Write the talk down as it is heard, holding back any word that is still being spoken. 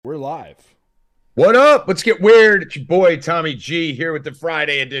live. What up? Let's get weird. It's your boy Tommy G here with the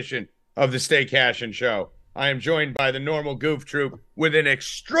Friday edition of the Stay Cashin show. I am joined by the normal goof troop with an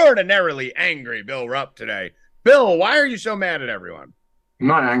extraordinarily angry Bill Rupp today. Bill, why are you so mad at everyone? I'm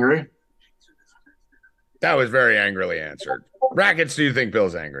not angry. That was very angrily answered. Rackets, do you think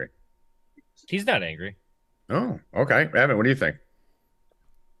Bill's angry? He's not angry. Oh, okay. Evan, what do you think?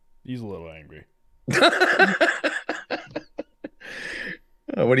 He's a little angry.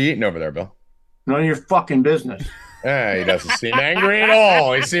 What are you eating over there, Bill? None of your fucking business. He doesn't seem angry at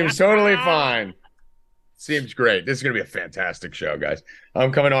all. He seems totally fine. Seems great. This is going to be a fantastic show, guys.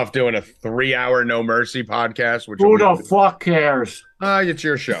 I'm coming off doing a 3-hour No Mercy podcast. Which Who the fuck cares? It's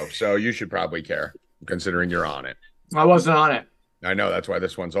your show, so you should probably care, considering you're on it. I wasn't on it. I know. That's why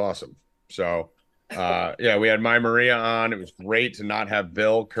this one's awesome. So, yeah, we had My Maria on. It was great to not have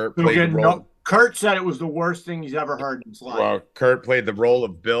Bill. Kurt played the role. Kurt said it was the worst thing he's ever heard in his life. Well, Kurt played the role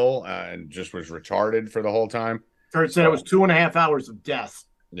of Bill and just was retarded for the whole time. Kurt said it was 2.5 hours of death.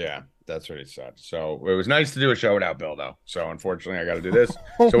 Yeah, that's what he said. So it was nice to do a show without Bill, though. So unfortunately, I got to do this.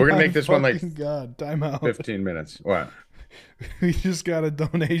 So we're going to make this one like time out. 15 minutes. What? We just got a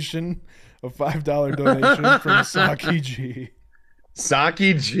donation, a $5 donation from Saki G.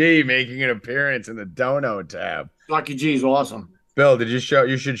 Saki G making an appearance in the Dono tab. Saki G is awesome. Bill, did you show?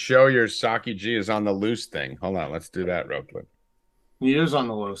 You should show your Saki G is on the loose thing. Hold on, let's do that real quick. He is on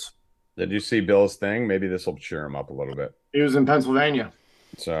the loose. Did you see Bill's thing? Maybe this will cheer him up a little bit. He was in Pennsylvania.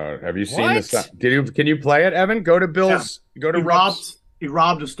 So, have you seen this? Can you play it, Evan? Go to Bill's. Yeah. Go to Rupp's. He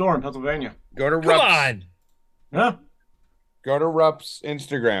robbed a store in Pennsylvania. Go to Rupp's. Come on. Yeah. Go to Rupp's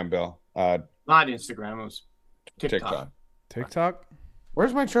Instagram, Bill. Not Instagram. It was TikTok. TikTok?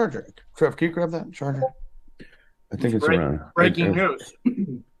 Where's my charger? Trev, can you grab that charger? I think it's around. Breaking news.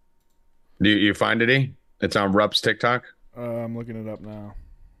 Do you find it, E? It's on Rupp's TikTok? I'm looking it up now.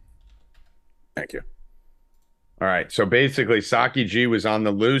 Thank you. All right. So basically, Saki G was on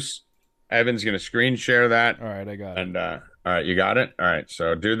the loose. Evan's going to screen share that. All right, I got it. And all right, you got it? All right.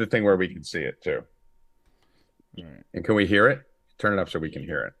 So do the thing where we can see it, too. All right. And can we hear it? Turn it up so we can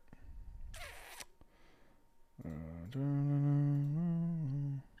hear it.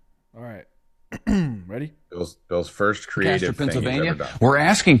 All right. Ready? Bill's first creative thing he's ever done. We're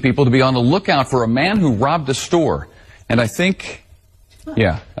asking people to be on the lookout for a man who robbed a store. And I think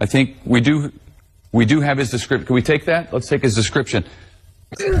we do have his description. Can we take that? Let's take his description.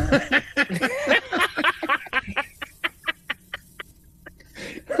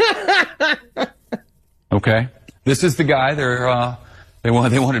 Okay. This is the guy they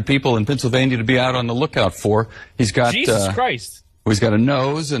wanted people in Pennsylvania to be out on the lookout for. He's got Jesus Christ. He's got a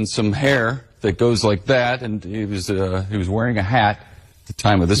nose and some hair that goes like that, and he was wearing a hat at the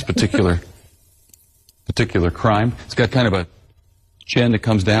time of this particular crime. It's got kind of a chin that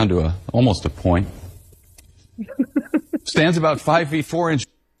comes down to almost a point. Stands about 5 feet 4 inches.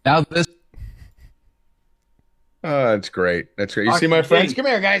 Now this. Oh, that's great. That's great. You see my friends? Come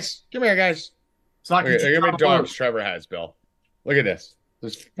here, guys. Come here, guys. Look at how many dogs Trevor has, Bill. Look at this.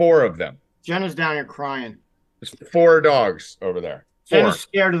 There's 4 of them. Jenna's down here crying. There's 4 dogs over there. 4. Jenna's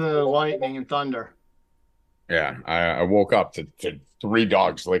scared of the lightning and thunder. Yeah, I woke up to 3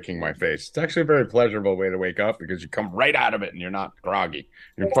 dogs licking my face. It's actually a very pleasurable way to wake up because you come right out of it and you're not groggy.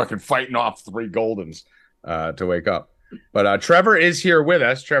 You're fucking fighting off 3 Goldens to wake up. But Trevor is here with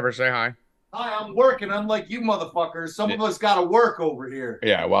us. Trevor, say hi. Hi, I'm working. Unlike you motherfuckers, some of us got to work over here.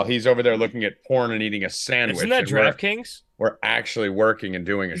 Yeah, while he's over there looking at porn and eating a sandwich. Isn't that DraftKings? We're actually working and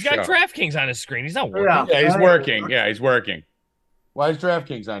doing a show. He's got DraftKings on his screen. He's not working. Yeah, he's working. Yeah, he's working. Why is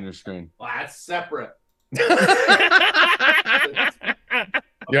DraftKings on your screen? Well, that's separate.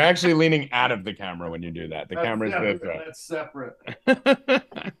 You're actually leaning out of the camera when you do that. The camera's this way. That's separate.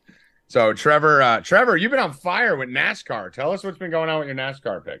 So, Trevor, you've been on fire with NASCAR. Tell us what's been going on with your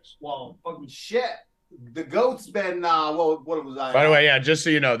NASCAR picks. Well, fucking shit. The GOAT's been, what was I? By the way, yeah, just so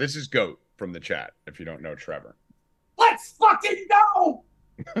you know, this is GOAT from the chat, if you don't know Trevor. Let's fucking go!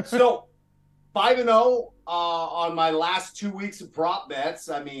 So, 5-0 on my last 2 weeks of prop bets.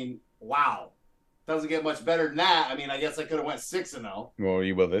 I mean, wow. Doesn't get much better than that. I mean, I guess I could have went 6-0. Well,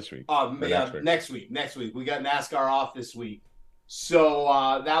 you will this week. Next week. We got NASCAR off this week.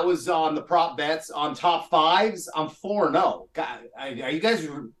 So that was on the prop bets. On top 5s, I'm 4-0. God, are you guys?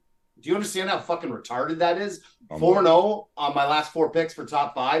 Do you understand how fucking retarded that is? 4-0 on my last 4 picks for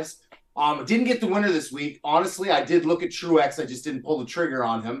top 5s. Didn't get the winner this week. Honestly, I did look at Truex. I just didn't pull the trigger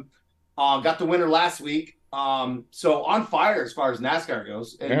on him. Got the winner last week. So on fire as far as NASCAR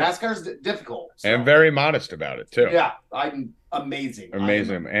goes, and Yeah. NASCAR's difficult. So. And very modest about it too. Yeah, I'm amazing.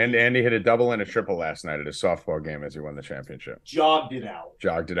 Amazing. And he hit a double and a triple last night at his softball game as he won the championship. Jogged it out.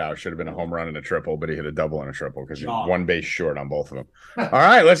 Jogged it out. Should have been a home run and a triple, but he hit a double and a triple because he was Jogged. one base short on both of them. All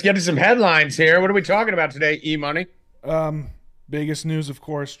right, let's get to some headlines here. What are we talking about today, E-Money? Biggest news, of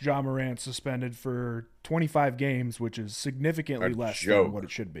course, Ja Morant suspended for 25 games, which is significantly less joke. than what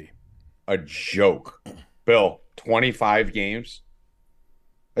it should be. A joke. Bill, 25 games?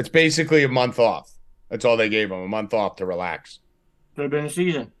 It's basically a month off. That's all they gave him, a month off to relax. Could have been a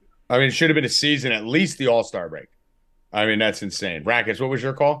season. I mean, it should have been a season, at least the All-Star break. I mean, that's insane. Rackets, what was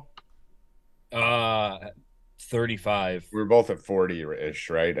your call? 35. We were both at 40-ish,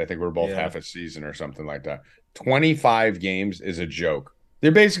 right? I think we were both Yeah. half a season or something like that. 25 games is a joke.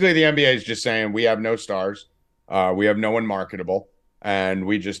 They're basically, the NBA is just saying, we have no stars. We have no one marketable. And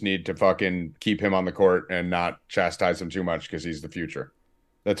we just need to fucking keep him on the court and not chastise him too much because he's the future.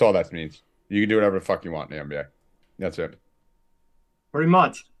 That's all that means. You can do whatever the fuck you want in the NBA. That's it. Pretty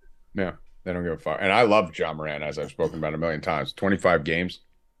much. Yeah, they don't give a fuck. And I love Ja Morant, as I've spoken about a million times. 25 games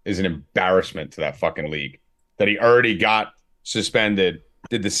is an embarrassment to that fucking league. That he already got suspended,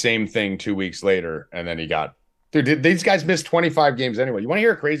 did the same thing 2 weeks later, and then he got... Dude, these guys missed 25 games anyway. You want to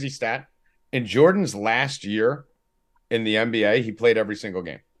hear a crazy stat? In Jordan's last year in the NBA, he played every single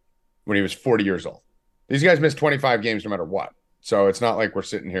game when he was 40 years old. These guys missed 25 games no matter what. So it's not like we're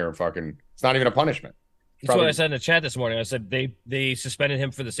sitting here and fucking... It's not even a punishment. That's what I said in the chat this morning. I said they suspended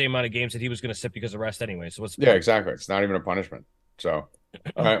him for the same amount of games that he was going to sit because of rest anyway. So what's the Yeah, point? exactly. It's not even a punishment. So,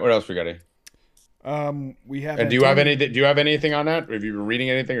 all right, what else we got here? We have. And do you have anything on that? Have you been reading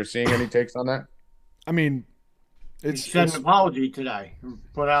anything or seeing any takes on that? I mean, He said an apology today.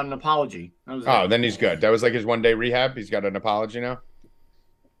 Put out an apology. That was Oh, it. then he's good. That was like his one-day rehab. He's got an apology now.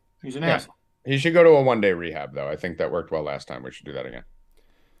 He's an Yeah. asshole. He should go to a one-day rehab, though. I think that worked well last time. We should do that again.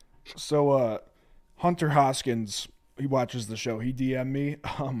 So Hunter Hoskins, he watches the show. He DM'd me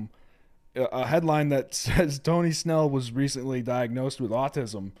a headline that says Tony Snell was recently diagnosed with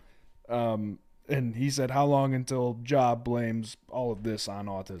autism. And he said, how long until Ja blames all of this on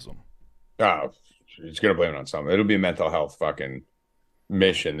autism? Oh, he's going to blame it on something. It'll be a mental health fucking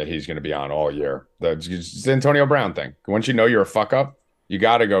mission that he's going to be on all year. It's the Antonio Brown thing. Once you know you're a fuck-up, you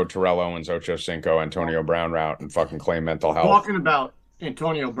got to go Terrell Owens, Ocho Cinco, Antonio Brown route and fucking claim mental health. Talking about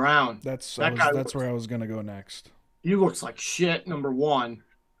Antonio Brown. That's That where I was going to go next. He looks like shit, number one.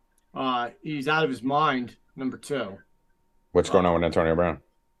 He's out of his mind, number two. What's going on with Antonio Brown?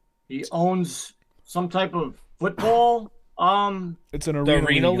 He owns some type of football. It's an The arena,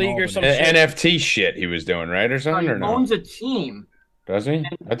 Arena league League or in something? Albany. NFT shit he was doing, right? Or something, He or no? owns a team, Does he?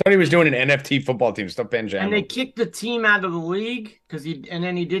 I thought he was doing an NFT football team. Stop and they Benjamin. kicked the team out of the league because he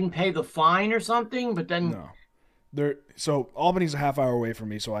didn't pay the fine or something. But then No. So Albany's a half hour away from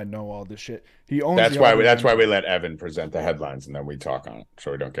me, so I know all this shit. He owns. That's the why Albany we Angels. let Evan present the headlines and then we talk on it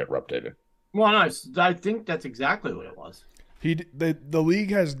so we don't get updated. well, no, I think that's exactly what it was. The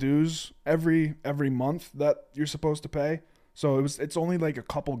league has dues every month that you're supposed to pay. So it's only like a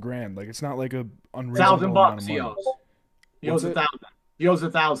couple grand. Like it's not like a unreasonable amount $1,000 of he money. owes. He owes What's it? 1,000. He owes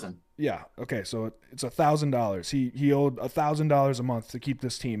 1,000. Yeah. Okay. So it's $1,000. He owed $1,000 a month to keep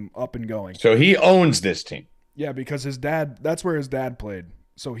this team up and going. So he owns this team. Yeah, because his dad. That's where his dad played.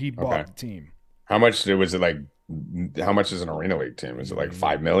 So he bought Okay. the team. How much was it like? How much is an arena league team? Is it like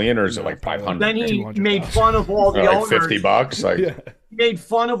 5 million or is it No, like probably 500? Then he 200,000. made fun of all the Or like owners. $50? Like Yeah. He made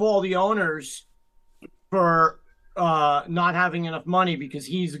fun of all the owners for not having enough money because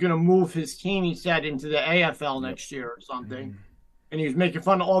he's going to move his team, he said, into the AFL next year or something. And he was making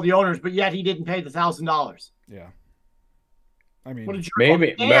fun of all the owners, but yet he didn't pay the $1,000. Yeah. I mean, What a jerk.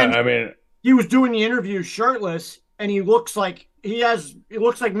 maybe, And but I mean, he was doing the interview shirtless, and he looks like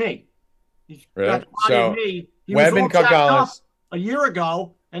me. He's Really? got the body So, of me. He Webb was all and jacked up Cocales. a year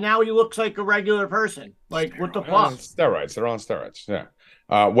ago, and now he looks like a regular person. Like, what the Well, fuck? steroids. They're on steroids.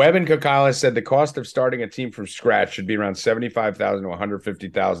 Yeah. Webb and Cocales said the cost of starting a team from scratch should be around $75,000 to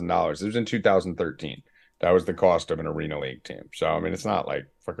 $150,000. This was in 2013. That was the cost of an arena league team. So I mean, it's not like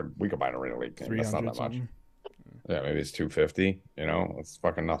fucking we could buy an arena league team. That's not 300 that much. something. Yeah, maybe it's 250. You know, it's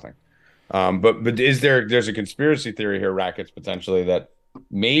fucking nothing. But there's a conspiracy theory here, Rackets, potentially that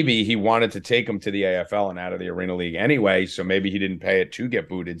maybe he wanted to take him to the AFL and out of the arena league anyway. So maybe he didn't pay it to get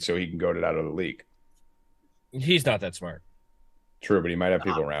booted, so he can go out of the league. He's not that smart. True, but he might have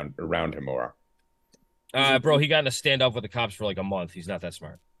people around him more. Bro, he got in a standoff with the cops for like a month. He's not that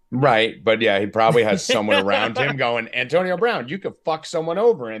smart. Right, but yeah, he probably has someone around him going, Antonio Brown, you could fuck someone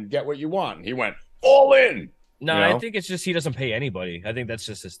over and get what you want. And he went all in. No, You know? I think it's just he doesn't pay anybody. I think that's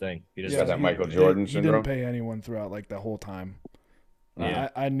just his thing. He He's doesn't. got that he- Michael Jordan he syndrome. didn't pay anyone throughout like the whole time. Yeah.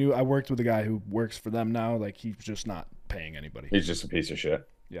 I worked with a guy who works for them now. Like he's just not paying anybody. He's just a piece of shit.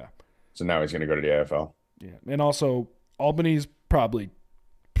 Yeah. So now he's going to go to the AFL. Yeah. And also Albany's probably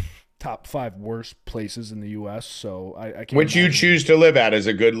top 5 worst places in the U.S. So I can't. Which you imagine- choose to live at as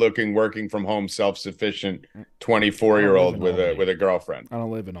a good-looking, working from home, self-sufficient 24-year-old I don't live in Albany. with a girlfriend. I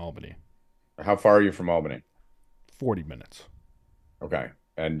don't live in Albany. How far are you from Albany? 40 minutes. Okay.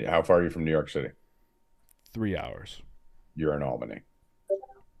 And how far are you from New York City? 3 hours. You're in Albany.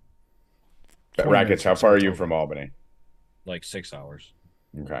 20 Rackets, minutes how from far are you Saratoga. from Albany? Like 6 hours.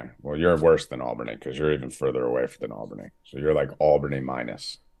 Okay. Well, you're worse than Albany because you're even further away than Albany. So you're like Albany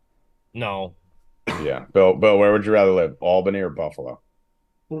minus. No. Yeah. Bill, where would you rather live? Albany or Buffalo?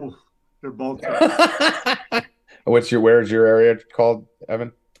 Ooh, they're both. Where's your area called,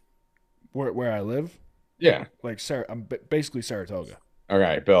 Evan? Where I live, Yeah. like I'm basically Saratoga. All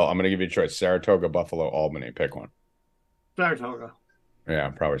right, Bill, I'm going to give you a choice. Saratoga, Buffalo, Albany. Pick one. Saratoga. Yeah,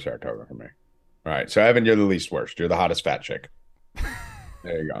 probably Saratoga for me. All right. So, Evan, you're the least worst. You're the hottest fat chick.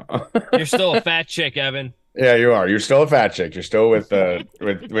 There you go. You're still a fat chick, Evan. Yeah, you are. You're still a fat chick. You're still with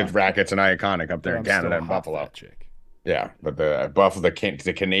Rackets and Iconic up there in But I'm still Canada a and hot Buffalo. fat chick. Yeah, but the Buffalo,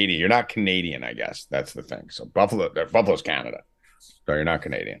 the Canadian. You're not Canadian, I guess. That's the thing. So Buffalo's Canada. So you're not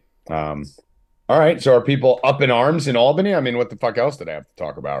Canadian. All right. So are people up in arms in Albany? I mean, what the fuck else did I have to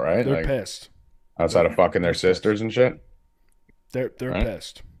talk about, right? They're Like, pissed. outside of fucking their sisters and shit. They're Right?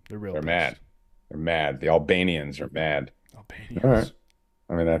 pissed. They're real. They're pissed. mad. They're mad. The Albanians are mad. Albanians. All right.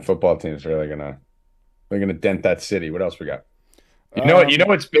 I mean, that football team is really gonna dent that city. What else we got? You know,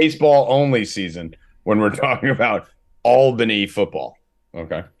 it's baseball only season when we're talking about Albany football.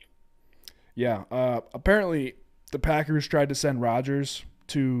 Okay. Yeah. Apparently, the Packers tried to send Rodgers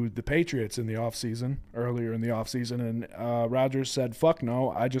to the Patriots in the offseason, earlier in the offseason, and Rodgers said, "Fuck no,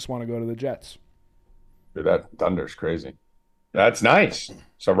 I just want to go to the Jets." Dude, that Thunder's crazy. That's nice.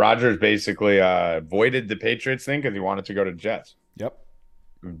 So Rodgers basically voided the Patriots thing because he wanted to go to Jets. Yep.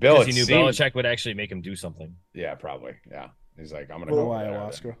 Bill, Because he knew Belichick would actually make him do something. Yeah, probably. Yeah. He's like, I'm gonna No go there.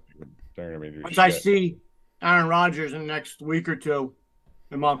 ayahuasca. They're gonna be Once I see Aaron Rodgers in the next week or two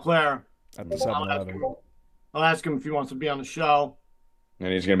in Montclair, At the 7-Eleven. I'll ask him if he wants to be on the show.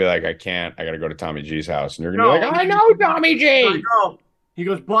 And he's gonna be like, I can't. I gotta go to Tommy G's house. And you're gonna No, be like, I know Tommy I G. go. He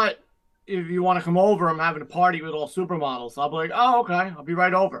goes, but if you want to come over, I'm having a party with all supermodels. I'll be like, oh, okay. I'll be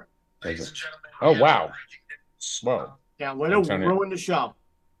right over. Oh wow. Whoa. Yeah, way to I'm telling you. ruin the show.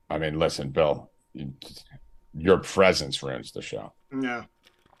 I mean, listen, Bill, your presence ruins the show. Yeah.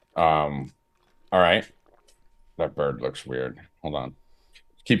 All right. That bird looks weird. Hold on.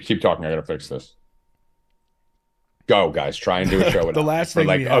 Keep talking. I gotta fix this. Go, guys. Try and do a show with The last for thing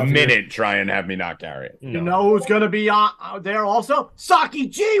like we a have here- minute. Try and have me not carry it. You know who's going to be out there also? Saki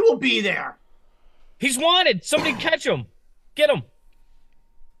G will be there. He's wanted. Somebody catch him. Get him.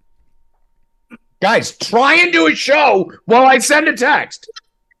 Guys, try and do a show while I send a text.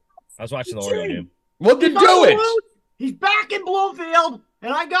 I was watching the Oreo game. Well, then He's do on it. Bloom- He's back in Bloomfield,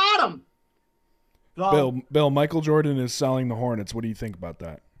 and I got him. So, Bill, Michael Jordan is selling the Hornets. What do you think about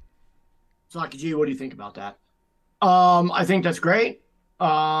that? Saki G, what do you think about that? I think that's great.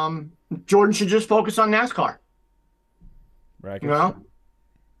 Jordan should just focus on NASCAR. Rackets? You know?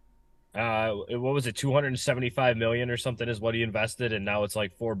 What was it? 275 million or something is what he invested, and now it's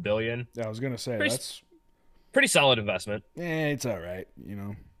like 4 billion. Yeah, I was gonna say Pretty- that's. Pretty solid investment. It's all right. You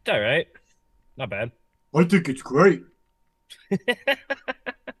know. It's all right. Not bad. I think it's great.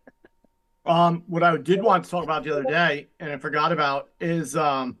 What I did want to talk about the other day, and I forgot about, is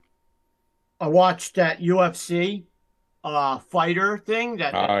I watched that UFC fighter thing.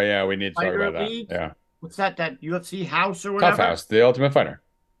 That Oh yeah, we need to talk Fighter about that. League? Yeah, what's that? That UFC house or whatever. Tough House, the Ultimate Fighter.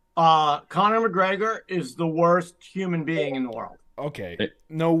 Conor McGregor is the worst human being in the world. Okay. It-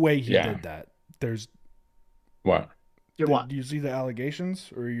 No way he yeah. did that. There's. What? Did what? Do you see the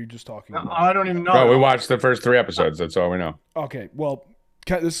allegations, or are you just talking? About I don't even know. No, we watched the first 3 episodes. That's all we know. Okay, well,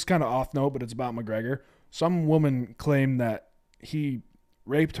 this is kind of off note, but it's about McGregor. Some woman claimed that he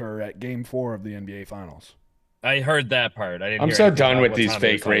raped her at Game 4 of the NBA Finals. I heard that part. I didn't. I'm hear so anything done about with what these Tommy was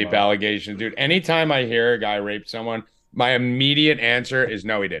fake talking rape about. allegations, dude. Anytime I hear a guy rape someone, my immediate answer is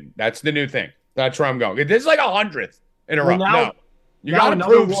no, he didn't. That's the new thing. That's where I'm going. This is like 100th in a row. Well, now- No, you now got to another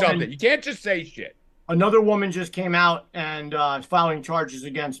prove woman- something. You can't just say shit. Another woman just came out and is filing charges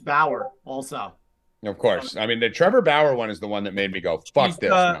against Bauer also. Of course. I mean, the Trevor Bauer one is the one that made me go, fuck She's this.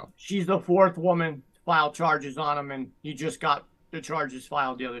 the- No. She's the 4th woman to file charges on him, and he just got the charges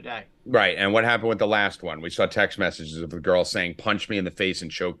filed the other day. Right. And what happened with the last one? We saw text messages of the girl saying, punch me in the face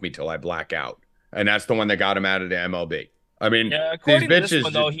and choke me till I black out. and that's the one that got him out of the MLB. I mean, Yeah, these according to bitches. this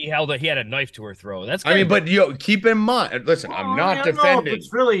one, though, he had a knife to her throat. That's I mean, kinda- but yo, keep in mind. Listen, I'm not I don't know if defending.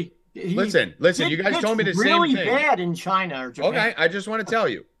 it's really. Listen. You guys told me the really same thing. bad in China or Japan. Okay, I just want to tell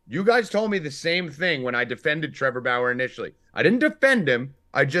you. You guys told me the same thing when I defended Trevor Bauer initially. I didn't defend him.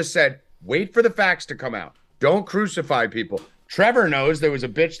 I just said, wait for the facts to come out. Don't crucify people. Trevor knows there was a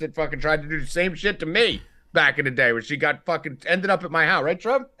bitch that fucking tried to do the same shit to me back in the day where she got fucking ended up at my house, right,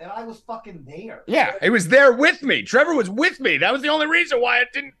 Trev? And I was fucking there. Yeah, he was there with me. Trevor was with me. That was the only reason why I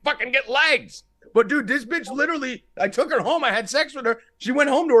didn't fucking get legs. But dude, this bitch literally, I took her home. I had sex with her. She went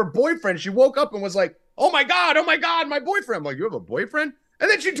home to her boyfriend. She woke up and was like, oh my God, my boyfriend. I'm like, you have a boyfriend? And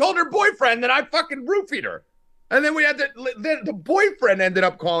then she told her boyfriend that I fucking roofied her. And then we had the boyfriend ended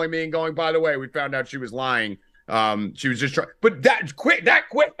up calling me and going, by the way, we found out she was lying. She was just trying, but that quick.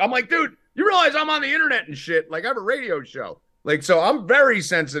 I'm like, dude, you realize I'm on the internet and shit. Like I have a radio show. Like, so I'm very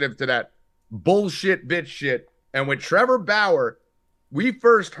sensitive to that bullshit bitch shit. And with Trevor Bauer, we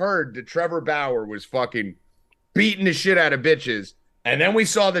first heard that Trevor Bauer was fucking beating the shit out of bitches. And then we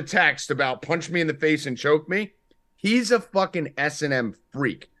saw the text about punch me in the face and choke me. He's a fucking S&M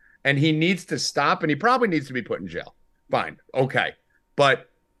freak. And he needs to stop, and he probably needs to be put in jail. Fine. Okay. But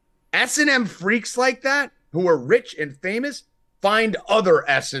S&M freaks like that, who are rich and famous, find other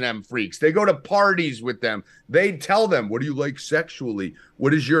S&M freaks. They go to parties with them. They tell them, what do you like sexually?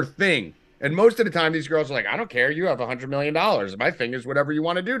 What is your thing? And most of the time, these girls are like, I don't care. You have $100 million. My thing is whatever you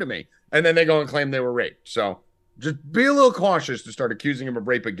want to do to me. And then they go and claim they were raped. So just be a little cautious to start accusing him of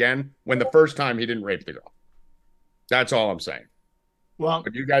rape again when the first time he didn't rape the girl. That's all I'm saying. Well,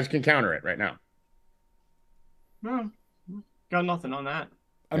 But you guys can counter it right now. no, got nothing on that.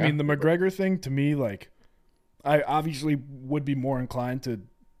 I mean, the McGregor thing, to me, like, I obviously would be more inclined to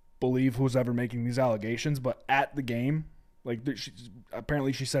believe who's ever making these allegations, but at the game, like,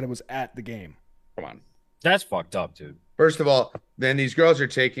 apparently she said it was at the game. Come on. That's fucked up, dude. First of all, then these girls are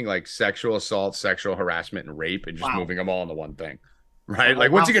taking like sexual assault, sexual harassment, and rape and just Wow. moving them all into one thing. Right?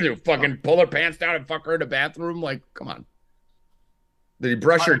 Like, what's he going to do? Fucking pull her pants down and fuck her in the bathroom? Like, come on. Did he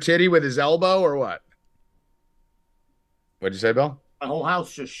brush her titty with his elbow or what? What'd you say, Bill? My whole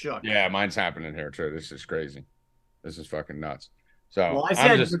house just shook. Yeah, mine's happening here too. This is crazy. This is fucking nuts. So Well,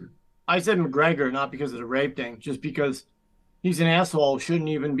 I'm I said McGregor, not because of the rape thing, just because he's an asshole, shouldn't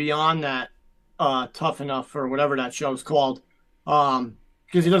even be on that Tough Enough or whatever that show's called,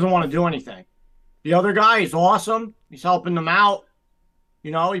 because he doesn't want to do anything. The other guy is awesome. He's helping them out. You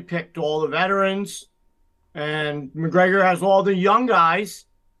know, he picked all the veterans, and McGregor has all the young guys,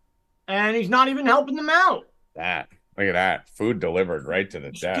 and he's not even helping them out. that. Look at that. Food delivered right to the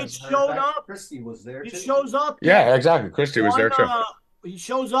He desk. gets showed up. Christy was there. He too. shows up. Yeah, exactly. Christy was there too. He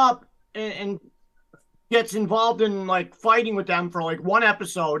shows up and gets involved in like fighting with them for like one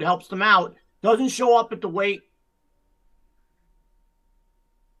episode, helps them out, doesn't show up at the weight.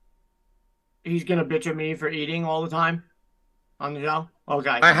 He's gonna bitch at me for eating all the time on the show. Okay.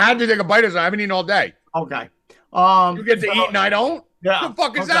 I had to take a bite of it. I haven't eaten all day. Okay. You get to eat and I don't? Yeah. What the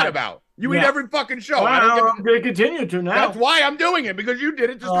fuck is Okay. that about? You eat Yeah. every fucking show. Well, I don't get I'm gonna continue to now. That's why I'm doing it, because you did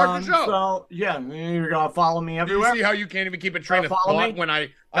it to start the show. So yeah, you're gonna follow me Do you everywhere. see how you can't even keep a train of Follow thought me? when I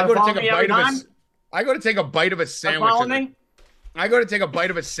Follow go to take me a every bite of time? I go to take a bite of a sandwich. Follow and me? I go to take a bite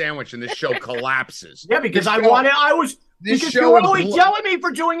of a sandwich and this show collapses. Yeah, because This I show- wanted. I was. this Because show you were always impl- yelling at me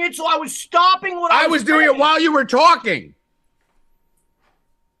for doing it, so I was stopping what I was doing it saying. while you were talking.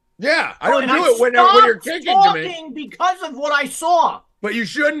 Yeah, I don't And do it when you're stopped kicking to me. talking because of what I saw. But you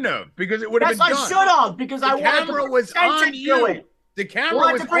shouldn't have, because it would have Yes, been I done. should have, because I The wanted to camera bring was attention on to you. it. The I camera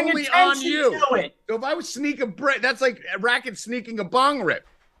wanted was to bring only on attention you. to it. So if I was sneak a break, that's like a racket sneaking a bong rip.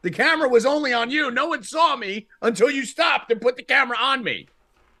 The camera was only on you. No one saw me until you stopped and put the camera on me.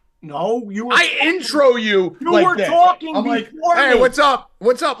 No, you were. I intro you. You like were this. talking I'm like, before hey, me. what's up?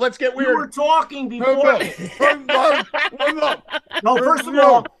 What's up? Let's get You were weird. talking Hey, before. Bill. me. What's up? No, first of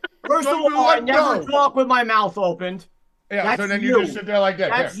all, I never talk with my mouth opened. Yeah, That's so then you. you just sit there like that.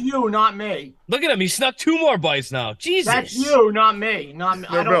 That's There. you, not me. Look at him. He snuck 2 more bites now. Jesus. That's you, not me. Not me.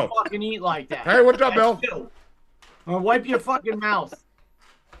 Yo, I don't Bill. fucking eat like that. Hey, what's up, That's Bill? you. Wipe your fucking mouth.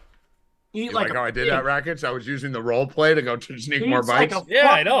 Eat You like, like a how I did pig. that, Rackets? I was using the role play to go to sneak He more eats like bites. a Yeah,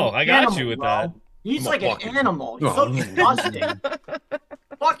 I know. fucking I got animal, you with bro. that. He's I'm a like fucking- an animal. He's so Oh. disgusting.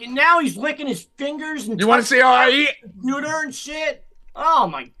 Fucking now he's licking his fingers and You want to see how I eat? computer and shit. Oh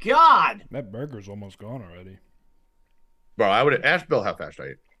my god! That burger's almost gone already. Bro, I would have asked Bill how fast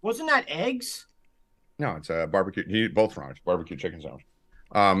I eat. Wasn't that eggs? No, it's a barbecue. He eat both fries. Barbecue chicken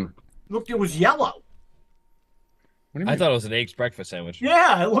sandwich. Looked, it was yellow. What do you I mean? thought it was an eggs breakfast sandwich.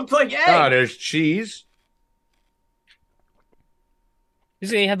 Yeah, it looked like eggs. Oh, there's cheese.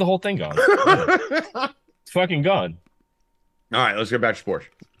 He had the whole thing gone. It's fucking gone. All right, let's get back to sports.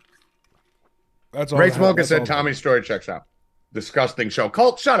 That's all. Ray Smoker that's said all. Tommy's story checks out. Disgusting show.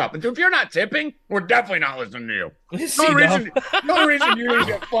 Colt, shut up. If you're not tipping, we're definitely not listening to you. The only reason you didn't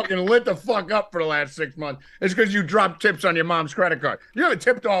get fucking lit the fuck up for the last 6 months is because you dropped tips on your mom's credit card. You haven't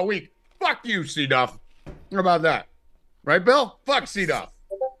tipped all week. Fuck you, C-Duff. How about that? Right, Bill? Fuck C-Duff.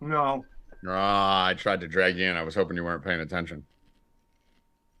 No. Ah, I tried to drag you in. I was hoping you weren't paying attention.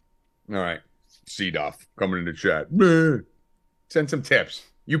 All right. C-Duff coming in the chat. Send some tips.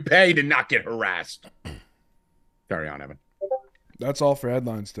 You pay to not get harassed. Carry on, Evan. That's all for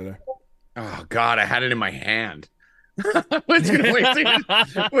headlines today. Oh, God, I had it in my hand. I was going to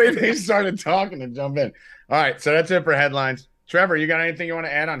wait till he started talking and jump in. All right, so that's it for headlines. Trevor, you got anything you want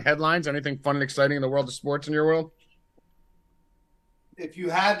to add on headlines? Anything fun and exciting in the world of sports in your world? If you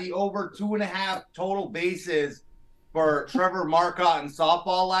had the over 2.5 total bases for Trevor Marcotte in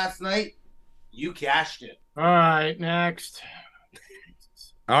softball last night, you cashed it. All right, next.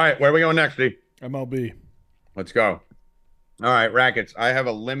 All right, where are we going next, D? MLB. Let's go. All right, Rackets. I have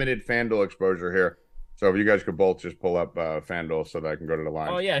a limited FanDuel exposure here. So if you guys could both just pull up FanDuel so that I can go to the line.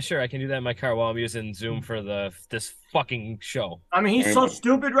 Oh yeah, sure. I can do that in my car while I'm using Zoom for this fucking show. I mean, he's so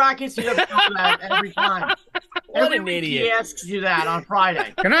stupid, Rockets. He doesn't do that every time. What Every an week idiot. he asks you that on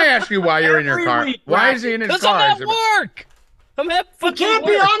Friday. Can I ask you why you're in your Every car? week, Why is he in his Because car? I'm at work. I'm at He fucking can't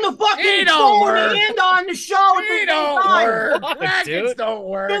be work. on the fucking He don't phone work. and on the show at He the same don't time. work. What, Rackets dude? don't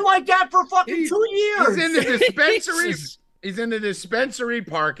work. Been like that for fucking He- 2 years. He's in the dispensary. Jesus. He's in the dispensary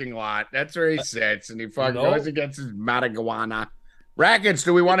parking lot. That's where he sits, and he fucking No. goes and gets his marijuana. Rackets,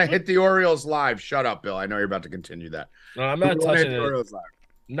 do we want to hit the Orioles live? Shut up, Bill. I know you're about to continue that. No, I'm Do not we wanna hit touching the it. Orioles live?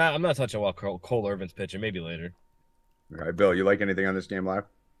 I'm not touching while Cole Irvin's pitching. Maybe later. Okay, Bill, you like anything on this game live?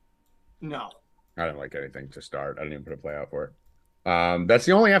 No. I didn't like anything to start. I didn't even put a play out for it. That's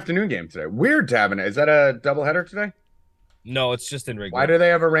the only afternoon game today. Weird to have it. Is that a doubleheader today? No, it's just in regular. Why do they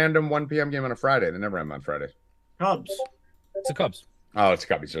have a random 1 p.m. game on a Friday? They never have them on Fridays. Cubs. It's the Cubs. Oh, it's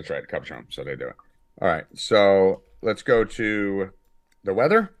Cubbies. That's right. Cubs home, so they do it. All right. So let's go to the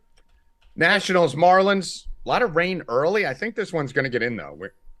weather. Nationals, Marlins. A lot of rain early. I think this one's going to get in, though.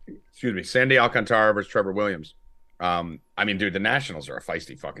 Excuse me. Sandy Alcantara versus Trevor Williams. I mean, dude, the Nationals are a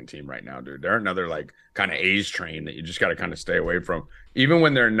feisty fucking team right now, dude. They're another, like, kind of A's train that you just got to kind of stay away from. Even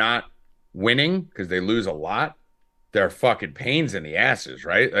when they're not winning, because they lose a lot, they're fucking pains in the asses,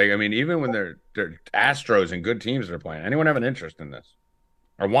 right? Like, I mean, even when they're Astros and good teams they're playing. Anyone have an interest in this?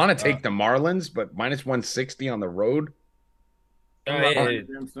 I want to take the Marlins, but minus 160 on the road. No,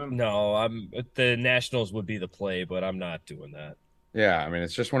 the Nationals would be the play, but I'm not doing that. Yeah, I mean,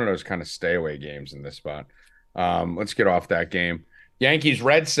 it's just one of those kind of stay away games in this spot. Let's get off that game. Yankees,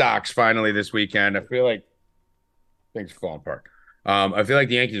 Red Sox finally this weekend. I feel like things are falling apart. I feel like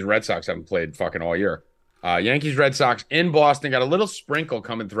the Yankees, Red Sox haven't played fucking all year. Yankees, Red Sox in Boston got a little sprinkle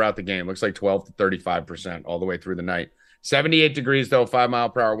coming throughout the game. Looks like 12 to 35% all the way through the night. 78 degrees, though,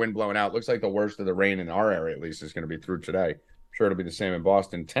 5-mile-per-hour wind blowing out. Looks like the worst of the rain in our area, at least, is going to be through today. I'm sure it'll be the same in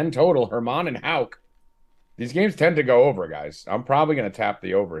Boston. 10 total, Herman and Houck. These games tend to go over, guys. I'm probably going to tap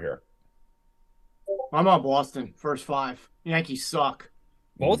the over here. I'm on Boston. First 5. Yankees suck.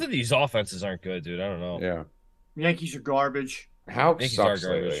 Both of these offenses aren't good, dude. I don't know. Yeah. Yankees are garbage. Houck Yankees sucks are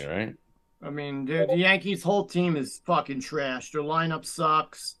garbage. lately, right? I mean, dude, the Yankees' whole team is fucking trash. Their lineup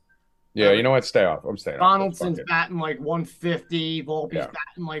sucks. Yeah, you know what? Stay off. I'm staying off. Donaldson's Fuck it. batting like 150. Volpe's Yeah.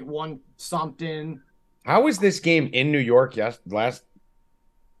 batting like 1 something. How was this game in New York last?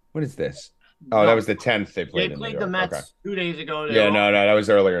 What is this? Oh, that was the 10th they They played in New played York. the Mets Okay. 2 days ago. Yeah, no, that was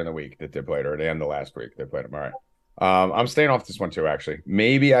earlier in the week that they played, or the end of last week they played them. All right. I'm staying off this one too, actually.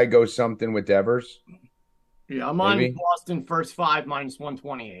 Maybe I go something with Devers. Yeah, I'm on Maybe. Boston first 5 minus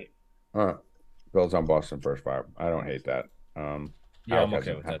 128. Bill's on Boston first 5. I don't hate that. Yeah, I'm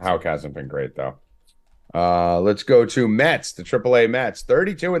okay with that. Houck hasn't been great though. Let's go to Mets, the AAA Mets,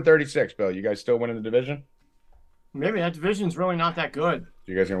 32 and 36. Bill, you guys still winning the division? Maybe that division's really not that good.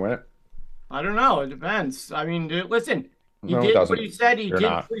 You guys gonna win it? I don't know. It depends. I mean, dude, listen, he No, it did doesn't. what he said. He You're did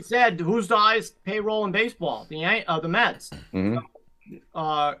not. what he said. Who's the highest payroll in baseball? The Mets. Mm-hmm.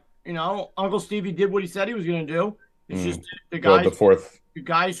 You know, Uncle Stevie did what he said he was going to do. It's just the Build guys, the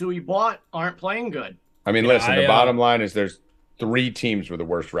guys who he bought aren't playing good. I mean, Yeah, listen, the I, bottom line is there's 3 teams with a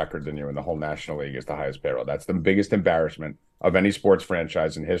worse record than you in the whole National League is the highest payroll. That's the biggest embarrassment of any sports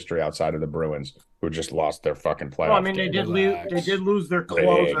franchise in history outside of the Bruins, who just lost their fucking playoff Well, I mean, they game. did lose their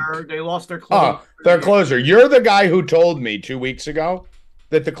closer. Rigged. They lost their closer. Oh, their closer. You're the guy who told me 2 weeks ago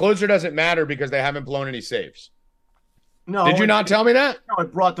that the closer doesn't matter because they haven't blown any saves. No, Did you not tell me that? No,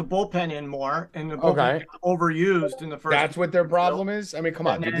 it brought the bullpen in more, and the bullpen Okay. got overused in the first. That's what their problem is? I mean, come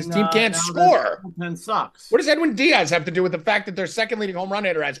on, And dude. This then, team can't now score. The bullpen sucks. What does Edwin Diaz have to do with the fact that their second leading home run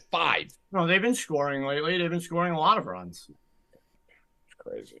hitter has 5? No, they've been scoring lately. They've been scoring a lot of runs.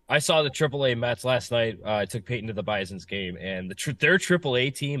 Crazy. I saw the AAA Mets last night. I took Peyton to the Bison's game, and their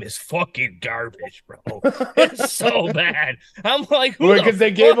AAA team is fucking garbage, bro. It's so bad. I'm like, Because they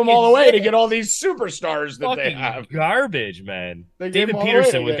gave them all away to get all these superstars that they fucking have. garbage, man. They gave David them all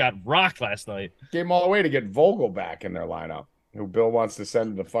Peterson away to got rocked last night. Gave them all away to get Vogel back in their lineup, who Bill wants to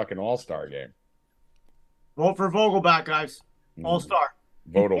send to the fucking All-Star game. Vote for Vogelback, guys. All-star.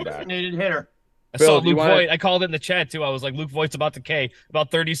 Vogelback. Needed hitter. I Bill, saw do you Luke wanna- Voigt. I called it in the chat too. I was like, Luke Voigt's about to K. About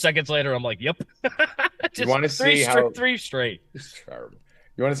 30 seconds later, I'm like, yep. You want to see how three straight. It's terrible.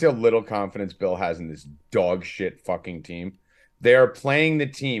 You want to see how little confidence Bill has in this dog shit fucking team? They are playing the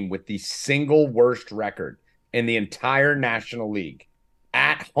team with the single worst record in the entire National League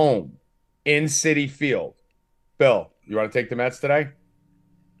at home in Citi Field. Bill, you want to take the Mets today?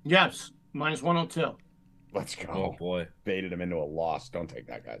 Yes, -102. Let's go. Oh boy. Baited him into a loss. Don't take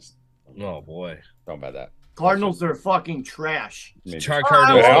that, guys. Oh boy. Don't bet that. Cardinals are fucking trash. Char All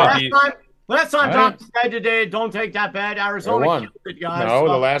Cardinals right, would well, be- last time All Doc right. said today, don't take that bet. They Arizona won. killed it, guys. No,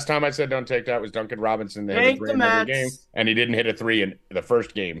 the So last time I said don't take that was Duncan Robinson. They hit a Take 3 the in every Mets. game, and he didn't hit a 3 in the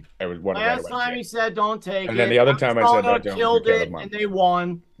first game. It was one last right time away. he said don't take it. And then the other time I said Arizona don't killed take it, it. and they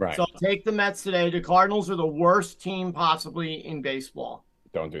won. Right. So take the Mets today. The Cardinals are the worst team possibly in baseball.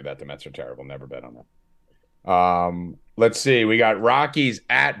 Don't do that. The Mets are terrible. Never bet on that. Let's see. We got Rockies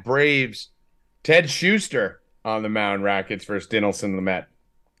at Braves. Ted Schuster on the mound. Rackets versus Dinelson Lamet.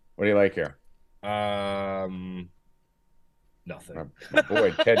 What do you like here? Nothing. My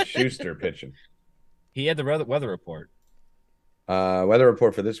boy Ted Schuster pitching. He had the weather report. Weather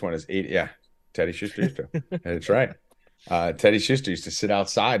report for this one is 8. Yeah, Teddy Schuster. That's right. Teddy Schuster used to sit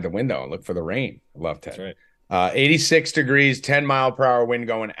outside the window and look for the rain. I love Ted. That's right. 86 degrees, 10-mile-per-hour wind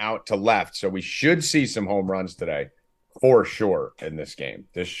going out to left. So we should see some home runs today for sure in this game.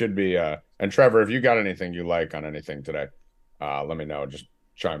 This should be and Trevor, if you got anything you like on anything today, let me know. Just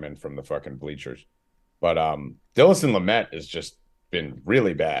chime in from the fucking bleachers. But Dinelson Lamet has just been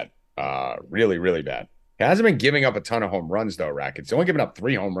really bad. Really, really bad. He hasn't been giving up a ton of home runs, though, Rackets. He's only given up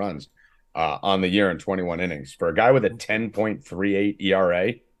 3 home runs on the year in 21 innings. For a guy with a 10.38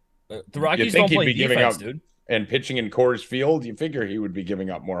 ERA, The Rockies you'd think don't he'd play be giving defense, up- dude. and pitching in Coors Field, you figure he would be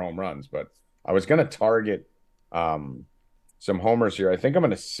giving up more home runs. But I was going to target some homers here. I think I'm going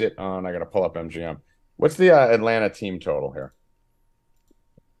to sit on. I got to pull up MGM. What's the Atlanta team total here?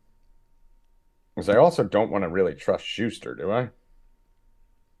 Because I also don't want to really trust Schuster, do I?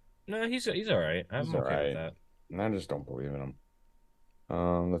 No, he's all right. I'm He's okay all right. with that. And I just don't believe in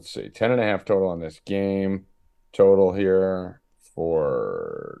him. Let's see. 10.5 total on this game. Total here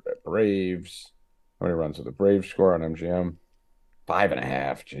for the Braves. How many runs did the Braves score on MGM?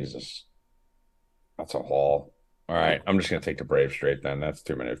 5.5. Jesus. That's a haul. All right. I'm just going to take the Braves straight then. That's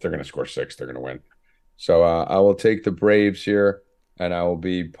too many. If they're going to score 6, they're going to win. So I will take the Braves here, and I will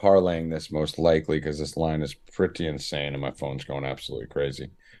be parlaying this most likely because this line is pretty insane, and my phone's going absolutely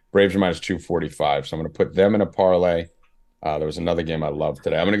crazy. Braves are minus 245, so I'm going to put them in a parlay. There was another game I loved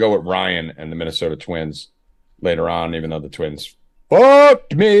today. I'm going to go with Ryan and the Minnesota Twins later on, even though the Twins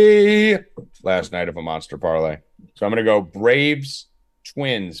fucked me last night of a monster parlay. So I'm going to go Braves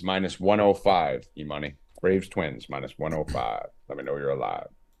Twins minus 105. E-money. Braves Twins minus 105. Let me know you're alive.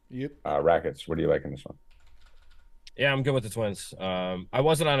 Yep. Rackets, what do you like in this one? Yeah, I'm good with the Twins. I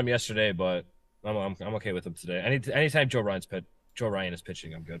wasn't on him yesterday, but I'm okay with him today. Anytime Joe Ryan is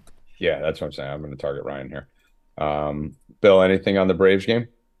pitching, I'm good. Yeah, that's what I'm saying. I'm going to target Ryan here. Bill, anything on the Braves game?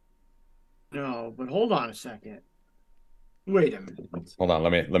 No, but hold on a second. Wait a minute. Hold on.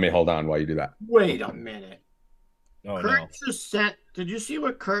 Let me hold on while you do that. Wait a minute. Oh Kurt no. just sent. Did you see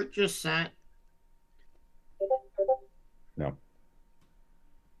what Kurt just sent? No.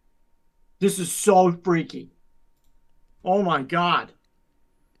 This is so freaky. Oh my God.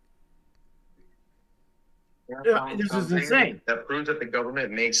 This is insane. That proves that the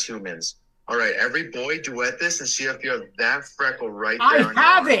government makes humans. All right, every boy duet this and see if you have that freckle right there. I on your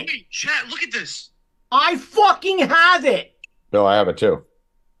have arm. it. Hey, chat, look at this. I fucking have it. Bill, I have it too.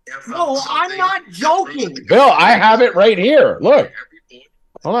 Yeah, I found No, I'm something not that proves joking. that the Bill, I have it right here. Look. every boy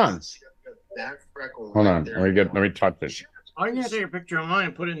Hold on. and see if you have that freckle Hold right on. there Let me on your get. Let me arm. touch this. I'm gonna take a picture of mine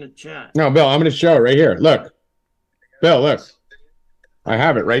and put it in the chat. No, Bill, I'm going to show it right here. Look. Bill, look. I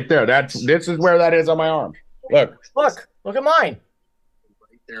have it right there. This is where that is on my arm. Look. Look at mine.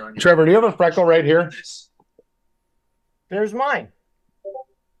 Right there on your Trevor, do you have a freckle right here? There's mine.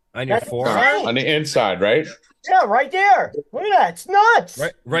 On your That's forearm? insane. On the inside, right? Yeah, right there. Look at that. It's nuts.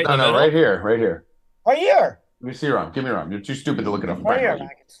 Right No, in the no, middle? right here, right here. Right here. Let me see your arm. Give me your arm. You're too stupid to look it up. Right here,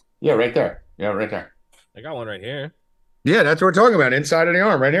 Mackets. Yeah, right there. Yeah, right there. I got one right here. Yeah, that's what we're talking about. Inside of the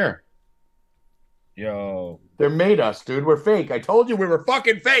arm, right here. Yo. They made us, dude. We're fake. I told you we were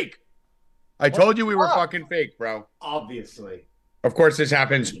fucking fake. I told you we were fucking fake, bro. Obviously. Of course, this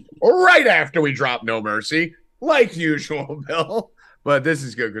happens right after we drop No Mercy, like usual, Bill. But this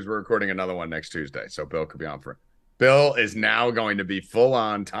is good because we're recording another one next Tuesday, so Bill could be on for it. Bill is now going to be full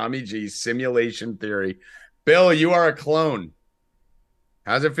on Tommy G simulation theory. Bill, you are a clone.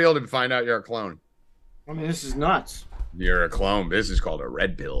 How's it feel to find out you're a clone? I mean, this is nuts. You're a clone. This is called a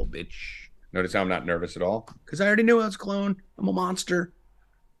red pill, bitch. Notice how I'm not nervous at all? Because I already knew I was a clone. I'm a monster.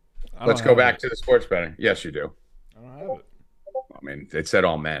 Let's go back to the sports betting. Yes, you do. I don't have it. I mean, it said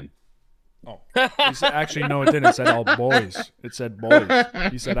all men. Oh, he said, actually, no, it didn't. It said all boys. It said boys.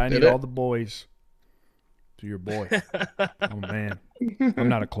 He said, I need all the boys. To your boy. Oh, man. I'm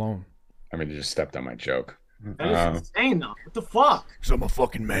not a clone. I mean, you just stepped on my joke. That is insane, though. What the fuck? Because I'm a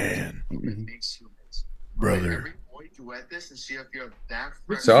fucking man. Makes humans. Brother. Every boy duet this and see if you're that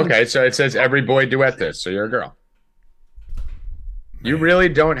So, okay, so it says every boy duet this, so you're a girl. You really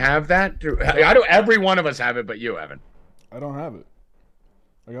don't have that? I don't. Every one of us have it, but you, Evan. I don't have it.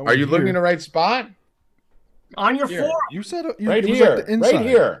 I got Are one you looking in here. the right spot? On your Here. forearm. You said it Right was here. like the inside. Right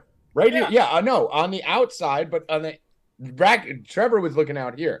here. Right Yeah. here. Yeah, I know. On the outside, but on the back. Trevor was looking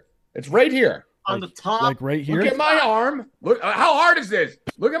out here. It's right here. On the top. Like right here. Look at my arm. Look. How hard is this?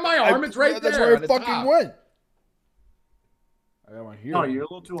 Look at my arm. It's right there. That's where on it the fucking top. went. I got one here. No, you're a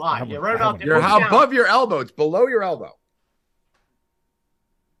little too high. have Yeah, one- right I have about one. there. You're Push how down. above your elbow. It's below your elbow.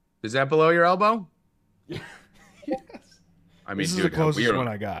 Is that below your elbow? Yes. I mean, This is dude, the closest weird. one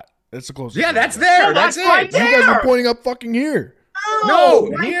I got. It's the closest. Yeah, one that's I got. there. No, that's that's right it. there. You guys are pointing up fucking here. No,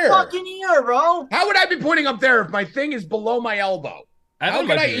 right here. fucking here, bro. How would I be pointing up there if my thing is below my elbow? How Evan could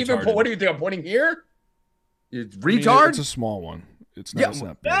might I be even retarded. put? What do you think? I'm pointing here? You I mean, retard? it's a small one. It's not. Yeah, It's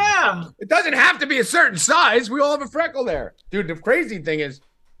not big. Yeah. It doesn't have to be a certain size. We all have a freckle there. Dude, the crazy thing is,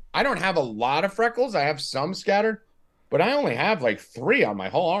 I don't have a lot of freckles. I have some scattered, but I only have like 3 on my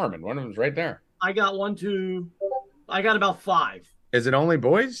whole arm, and one of them's right there. I got 1, 2. I got about 5. Is it only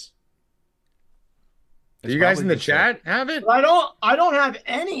boys? Do It's you guys in probably the just chat have it? But I don't have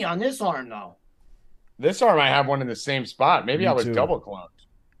any on this arm though. This arm, I have one in the same spot. Maybe Me I was too. double cloned.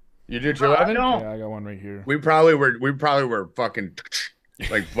 You do too, I Evan? don't. Yeah, I got one right here. We probably were fucking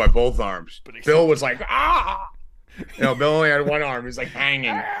like by both arms. Bill was like, ah. You know, Bill only had one arm. He was like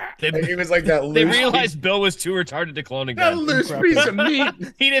hanging. Like, he was like that They loose realized Bill was too retarded to clone that again. loose piece of meat.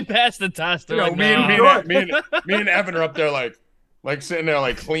 He didn't pass the test. You They're know, like, me and Evan are up there like sitting there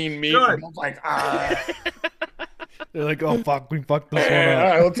like clean meat. Good. And I'm like, ah. They're like, oh fuck, we fucked this one All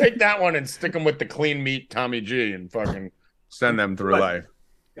up. right, we'll take that one and stick them with the clean meat Tommy G and fucking send them through life.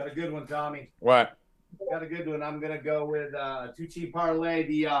 Got a good one, Tommy. What? Got a good one. I'm gonna go with 2-team parlay.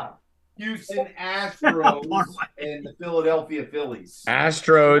 The Houston Astros and the Philadelphia Phillies.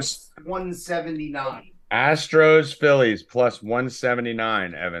 Astros, 179. Astros, Phillies plus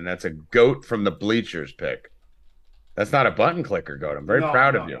 179. Evan, that's a goat from the bleachers pick. That's not a button clicker, goat. I'm very No,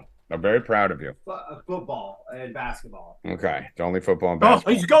 proud no, of you. no. I'm very proud of you. Football and basketball. Okay, it's only football and Oh,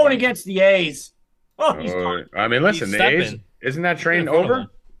 basketball. he's going against the A's. Oh, he's done. I mean, listen, He's the A's, stepping. isn't that train In front of over? him.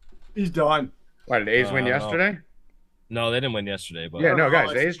 He's done. Why did A's win no. yesterday? No, they didn't win yesterday, but Yeah, no, guys,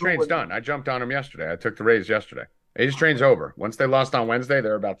 it's the A's train's going. done. I jumped on them yesterday. I took the Rays yesterday. A's train's over. Once they lost on Wednesday,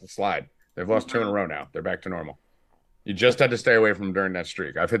 they're about to slide. They've lost 2 in a row now. They're back to normal. You just had to stay away from them during that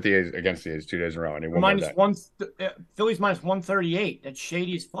streak. I've hit the A's against the A's 2 days in a row. I need one more Minus day. 1. Phillies minus 138. That's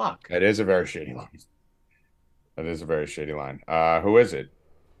shady as fuck. That is a very shady line. That is a very shady line. Who is it?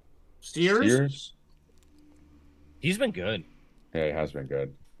 Steers? he's been good. Yeah, he has been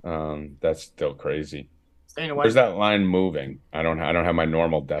good. That's still crazy. Staying away. Where's that line moving? I don't have my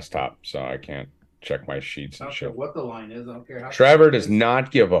normal desktop, so I can't check my sheets I and don't care shit. what the line is. I don't care how. Trevor does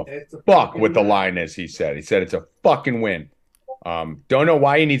not give a It's a fuck fucking what the win. line is, he said. He said it's a fucking win. Don't know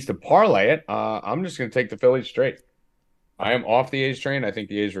why he needs to parlay it. I'm just going to take the Phillies straight. I am off the A's train. I think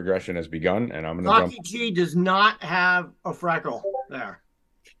the A's regression has begun, and I'm going to jump. Rocky G does not have a freckle there.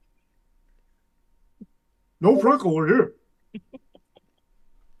 No freckle over here.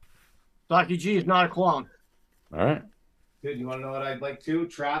 Rocky G is not a clone. All right. Dude, you want to know what I'd like to?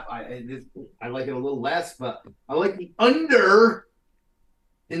 Trap. I like it a little less, but I like the under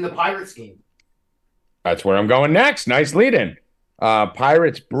in the Pirates game. That's where I'm going next. Nice lead in.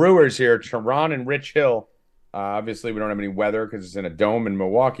 Pirates Brewers here. Tehran and Rich Hill. Obviously, we don't have any weather because it's in a dome in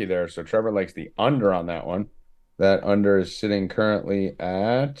Milwaukee there. So Trevor likes the under on that one. That under is sitting currently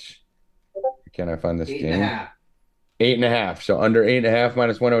at. Can I find this game? 8.5. 8.5. So under 8.5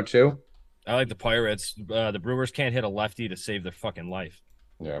 minus 102. I like the Pirates. The Brewers can't hit a lefty to save their fucking life.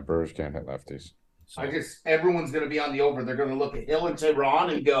 Yeah, Brewers can't hit lefties. So. Everyone's going to be on the over. They're going to look at Hill and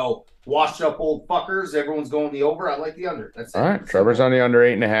Tehran and go, washed up old fuckers. Everyone's going the over. I like the under. That's all right. Trevor's on the under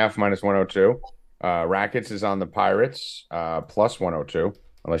 8.5 minus 102. Rackets is on the Pirates plus 102.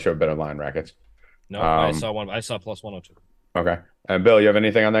 Unless you have a better line, Rackets. No, I saw plus 102. Okay. And Bill, you have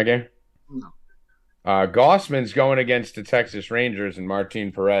anything on that game? No. Gossman's going against the Texas Rangers and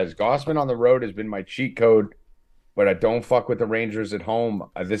Martin Perez. Gossman on the road has been my cheat code, but I don't fuck with the Rangers at home.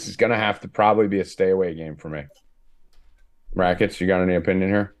 This is going to have to probably be a stay away game for me. Rackets, you got any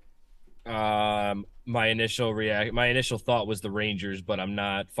opinion here? My initial thought was the Rangers, but I'm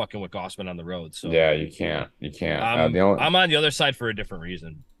not fucking with Gossman on the road. So yeah, you can't. I'm on the other side for a different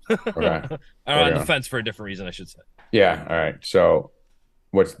reason. Okay. I'm on the fence for a different reason, I should say. Yeah. All right. So,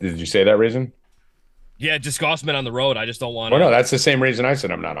 did you say that reason? Yeah, just Gossman on the road. I just don't want to. Well, no, that's the same reason I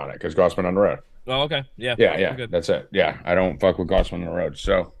said I'm not on it, because Gossman on the road. Oh, okay. Yeah. Yeah. That's it. Yeah, I don't fuck with Gossman on the road.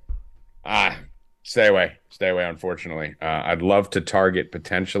 So, stay away. Stay away, unfortunately. I'd love to target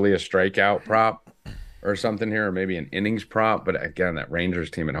potentially a strikeout prop or something here, or maybe an innings prop. But again, that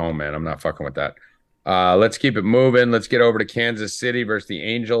Rangers team at home, man, I'm not fucking with that. Let's keep it moving. Let's get over to Kansas City versus the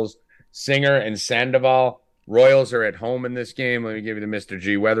Angels. Singer and Sandoval. Royals are at home in this game. Let me give you the Mr.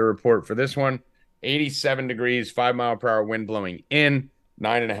 G weather report for this one. 87 degrees, 5-mile-per-hour wind blowing in,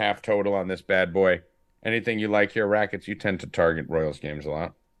 9.5 total on this bad boy. Anything you like here, Rackets? You tend to target Royals games a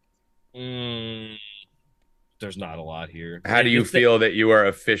lot. There's not a lot here. How do you feel that you are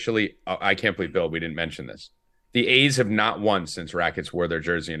officially? Oh, I can't believe, Bill, we didn't mention this. The A's have not won since Rackets wore their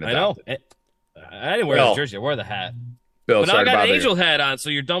jersey and adopted. I know. I didn't wear the jersey. I wore the hat. Bill, but now I got an Angel hat on, so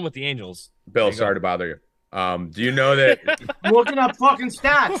you're done with the Angels. Bill, sorry to bother you. Do you know that? I'm looking up fucking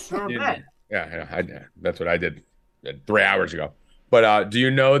stats. Sure bet. Yeah, that's what I did 3 hours ago. But do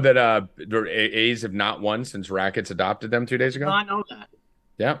you know that the A's have not won since Rackets adopted them 2 days ago? I know that.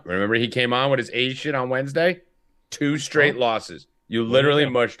 Yeah, remember he came on with his A's shit on Wednesday? 2 straight losses. You literally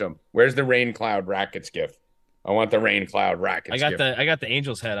mushed them. Where's the Rain Cloud Rackets gift? I want the Rain Cloud Rackets gift. I got the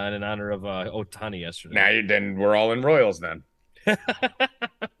Angels hat on in honor of Ohtani yesterday. Now then we're all in Royals then. I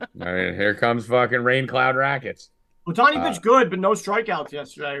mean, here comes fucking Rain Cloud Rackets. Ohtani pitched good, but no strikeouts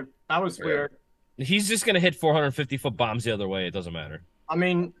yesterday. That was weird. He's just going to hit 450-foot bombs the other way. It doesn't matter. I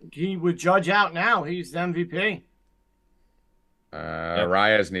mean, he would judge out now. He's the MVP.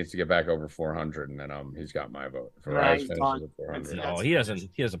 Arias needs to get back over 400, and then he's got my vote. If Arias finishes at 400. No, he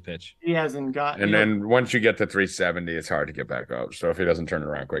doesn't pitch. He hasn't got. And then once you get to 370, it's hard to get back up. So if he doesn't turn it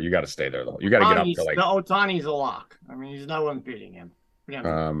around quick, you got to stay there though. You got to get up to like. The Ohtani's a lock. I mean, he's no one beating him.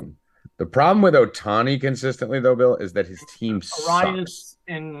 Yeah. The problem with Ohtani consistently though, Bill, is that his team sucks.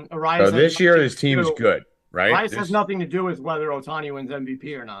 So this year his team's good, right? Arias has nothing to do with whether Ohtani wins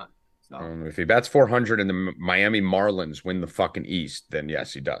MVP or not. So. If he bats 400 and the Miami Marlins win the fucking East, then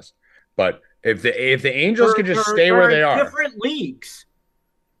yes, he does. But if the Angels could just stay where they are, different leagues.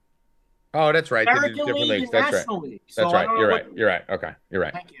 Oh, that's right. American different League leagues. and That's National right. League. That's so right. You're right. Okay, you're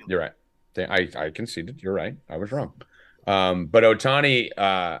right. Thank you. You're right. I conceded. You're right. I was wrong. But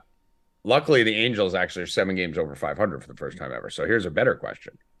Ohtani, luckily the Angels actually are 7 games over 500 for the first time ever. So here's a better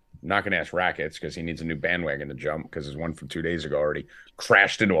question. I'm not going to ask Rackets because he needs a new bandwagon to jump because his one from 2 days ago already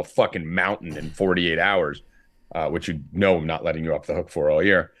crashed into a fucking mountain in 48 hours, which you know I'm not letting you off the hook for all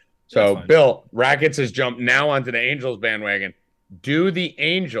year. So, Bill, Rackets has jumped now onto the Angels bandwagon. Do the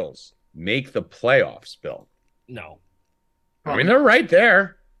Angels make the playoffs, Bill? No. I mean, they're right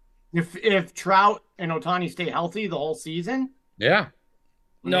there. If Trout and Ohtani stay healthy the whole season? Yeah.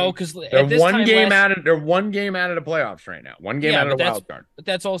 No, because they're one game out of the playoffs right now. One game out of the wild card. But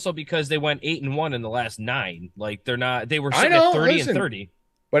that's also because they went 8-1 in the last 9. Like they were sitting at 30-30.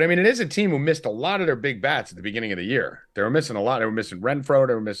 But I mean, it is a team who missed a lot of their big bats at the beginning of the year. They were missing a lot. They were missing Renfroe.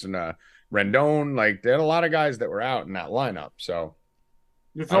 They were missing Rendon. Like they had a lot of guys that were out in that lineup. So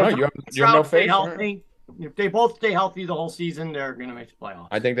you have no faith. If they both stay healthy the whole season, they're going to make the playoffs.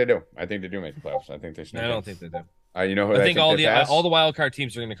 I think they do. I think they do make the playoffs. I think they sneak. I don't think they do. You know who I think all the wild card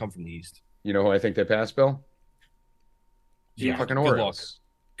teams are going to come from the East. You know who I think they pass, Bill? Yeah, fucking Orioles.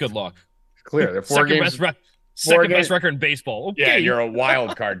 Good luck. It's clear. They're 4 games. Second best record in baseball. Okay. Yeah, you're a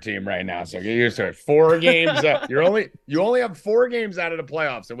wild card team right now, so get used to it. 4 games. You only have 4 games out of the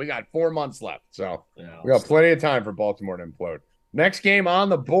playoffs, and we got 4 months left. So we got plenty of time for Baltimore to implode. Next game on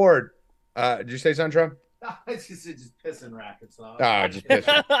the board. Did you say something, Trev? It's just pissing Rackets off. Just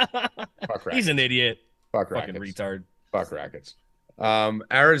pissing. Fuck Rackets. He's an idiot. Fuck Fucking Rackets. retard. Fuck Rackets.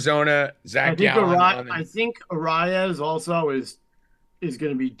 Arizona, Zach Gallen. I think Arias also is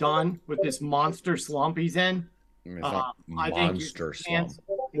going to be done with this monster slump he's in. I think slump.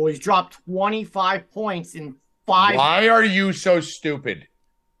 Well, he's dropped 25 points in 5. Why are you so stupid?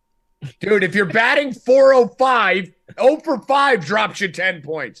 Dude, if you're batting 405, 0 for 5 drops you 10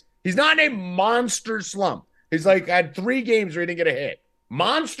 points. He's not in a monster slump. He's like had 3 games where he didn't get a hit.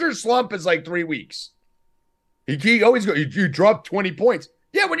 Monster slump is like 3 weeks. He always go. You drop 20 points.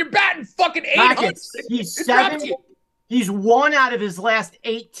 Yeah, when you're batting fucking 800, he's 1 out of his last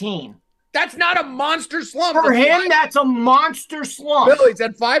 18. That's not a monster slump. For him, that's a monster slump. Bill, he's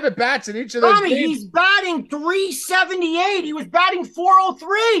had 5 at bats in each of those games. He's batting 378. He was batting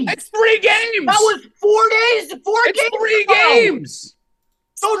 403. That's 3 games. That was 4 days. 4 it's games. 3 games.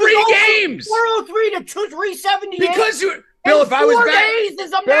 So 3 games. 403 to 378. Because Bill, if I was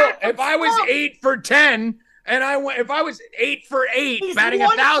if I was 8 for 10. And if I was 8 for 8, batting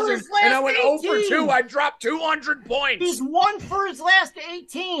 1,000, and I went 0 for 2, I'd drop 200 points. He's 1 for his last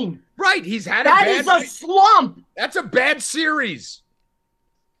 18. Right, he's had that is a slump. That's a bad series.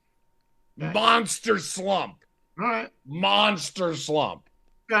 Monster slump. All right. Monster slump.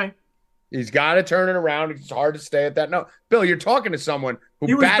 Okay. He's got to turn it around. It's hard to stay at that. No, Bill, you're talking to someone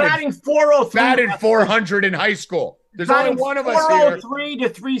who batting 403. Batted 400 in high school. There's only one of us here. 403 to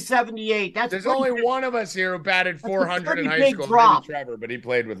 378. There's only one of us here who batted 400 in high school. Maybe Trevor, but he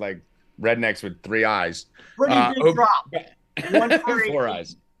played with like rednecks with 3 eyes. Pretty big drop. 4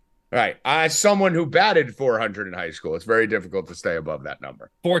 eyes. All right. As someone who batted 400 in high school, it's very difficult to stay above that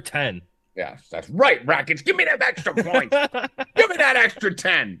number. 410. Yeah, that's right, Rackets. Give me that extra point. Give me that extra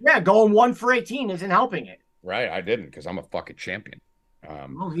 10. Yeah, going 1 for 18 isn't helping it. Right, I didn't because I'm a fucking champion.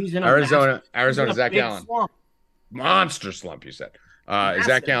 He's in Arizona, Zach Gallen. Slump. Monster slump, you said. Is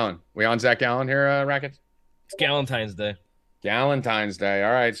Zach Gallen? We on Zach Gallen here, Rackets? It's Galentine's Day. Galentine's Day.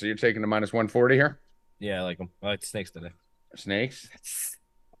 All right, so you're taking the minus 140 here? Yeah, I like them. I like snakes today. Snakes?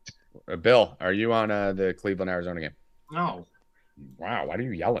 Bill, are you on the Cleveland-Arizona game? No. Wow, why do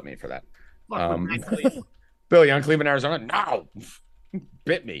you yell at me for that? Bill, you on Cleveland-Arizona? No.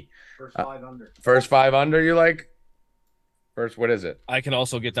 Bit me. First 5 under. First 5 under, you like? First, what is it? I can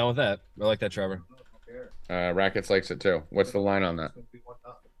also get down with that. I like that, Trevor. Rackets likes it too. What's the line on that?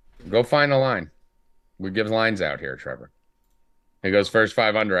 Go find the line. We give lines out here, Trevor. He goes first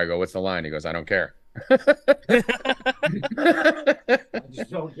 5 under. I go, what's the line? He goes, I don't care. I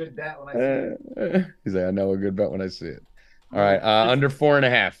just know a good bet when I see it. He's like, I know a good bet when I see it. All right, under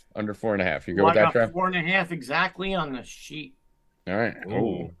 4.5. Under 4.5. You go with that, Trevor? 4.5 exactly on the sheet. All right.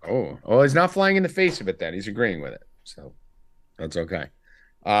 Oh, he's not flying in the face of it then. He's agreeing with it. So that's okay.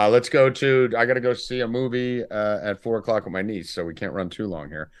 Let's go to, I got to go see a movie at 4 o'clock with my niece, so we can't run too long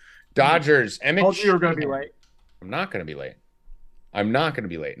here. Dodgers. Told you were going to be late. I'm not going to be late. I'm not going to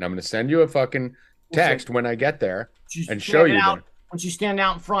be late. And I'm going to send you a fucking text when I get there and show you. When you stand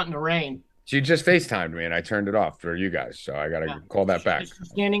out in front in the rain. She just FaceTimed me and I turned it off for you guys. So I got to call that back. She's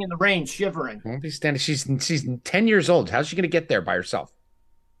standing in the rain, shivering. I won't be standing. She's 10 years old. How's she going to get there by herself?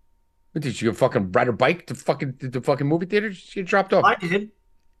 What, did she fucking ride her bike to fucking movie theater? She dropped off. I did.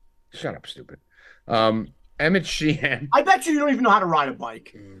 Shut up, stupid. Emmett Sheehan. I bet you don't even know how to ride a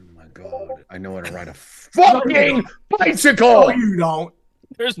bike. Oh my God. I know how to ride a fucking bicycle. No, you don't.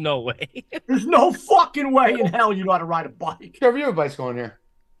 There's no way. There's no fucking way in hell you know how to ride a bike. Trevor, you have a bicycle in here.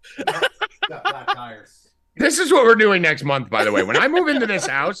 Got flat tires. This is what we're doing next month, by the way. When I move into this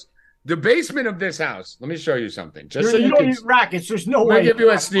house, the basement of this house, let me show you something. Just so you don't can need rackets. There's no way. I'll give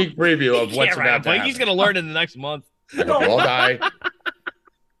you a sneak preview of what's about to happen. He's going to learn in the next month. We'll die.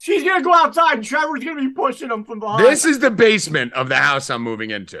 She's going to go outside and Trevor's going to be pushing him from behind. This is the basement of the house I'm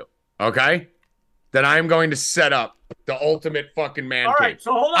moving into, okay? That I'm going to set up the ultimate fucking man cave. All right,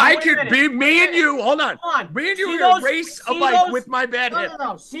 so hold on. I could be me and you. Hold on. Me and you are going to race a bike with my bad hip.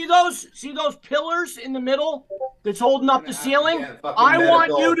 No. See those pillars in the middle that's holding up the ceiling? Yeah, I want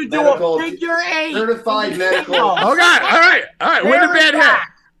you to do a figure 8. Certified medical. Okay. All right. With the bad hip.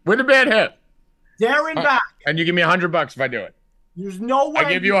 With the bad hip. There and back. And you give me $100 if I do it. There's no way.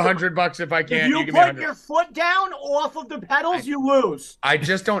 I give you $100 if I can. If you give me put $100. your foot down off of the pedals, you lose. I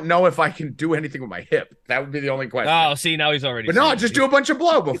just don't know if I can do anything with my hip. That would be the only question. Oh, see, now he's already. But no, I'll just do a bunch of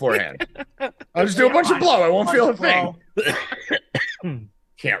blow beforehand. I'll just do a bunch of blow. I won't feel a thing.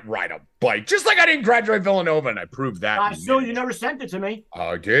 Can't ride a bike. Just like I didn't graduate Villanova, and I proved that. Still, you never sent it to me.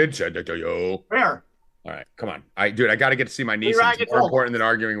 I did send it to you. Where? All right, come on. Dude, I got to get to see my niece. It's more important than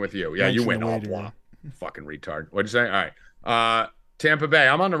arguing with you. Yeah, you win. Fucking retard. What'd you say? All right. Tampa Bay.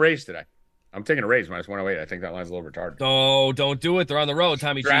 I'm on the race today. I'm taking a race minus 108. I think that line's a little retarded. No, don't do it. They're on the road,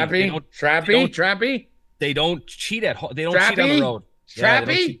 Tommy. Trappy. They don't cheat at home. They don't cheat on the road. Yeah, they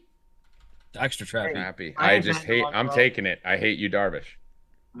don't Trappy? cheat. Extra trappy. Trappy. I I ain't just betting hate. on I'm bro. taking it. I hate you, Darvish.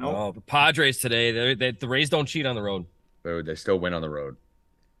 Nope. Oh, the Padres today. The Rays don't cheat on the road. Dude, they still win on the road.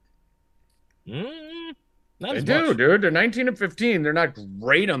 Not They as do, much. dude. They're 19 and 15. They're not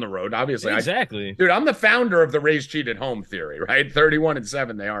great on the road, obviously. Exactly. Dude, I'm the founder of the Rays cheat at home theory, right? 31 and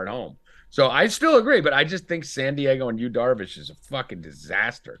 7, they are at home. So I still agree, but I just think San Diego and Yu Darvish is a fucking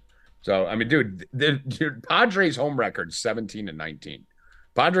disaster. So I mean, dude, dude, Padres home record 17 and 19.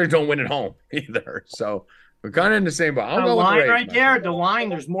 Padres don't win at home either. So we're kind of in the same boat. I'll The go with the line Rays, right man. there, the line,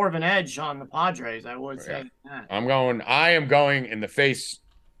 there's more of an edge on the Padres, I would say. Yeah. I am going in the face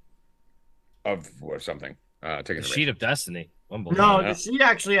of something. Taking The the sheet Rays. of destiny. Unbelievable. No, the sheet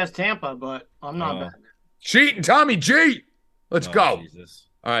actually has Tampa, but I'm not betting. Cheat and Tommy G. Let's Oh, go. Jesus.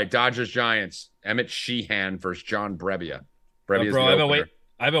 All right, Dodgers Giants. Emmett Sheehan versus John Brebbia. Bro, Brebbia's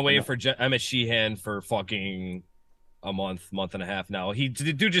I've been waiting for Emmett Sheehan for fucking a month and a half now. He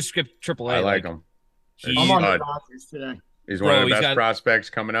dude just skipped AAA. I like him. He, I'm on the Stud. Dodgers today. He's one Bro, of the he's best got- prospects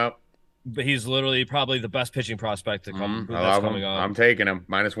coming up. but he's literally probably the best pitching prospect to come. I that's love him. coming on. I'm taking him.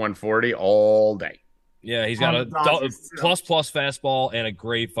 Minus 140 all day. Yeah, he's got On a the Dodgers, too. plus fastball and a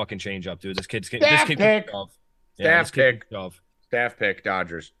great fucking changeup, dude. This kid Staff can pick. shove. Staff this kid pick. can shove. Staff pick,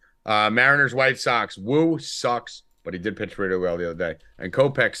 Dodgers. Mariners, White Sox. Woo sucks, but he did pitch pretty well the other day. And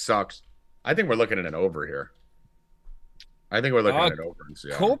Kopech sucks. I think we're looking at an over here. I think we're looking at an over in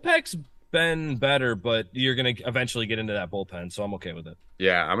Seattle. Kopech's been better, but you're gonna eventually get into that bullpen, so I'm okay with it.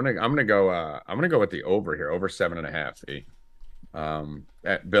 Yeah, I'm gonna go with the over here, over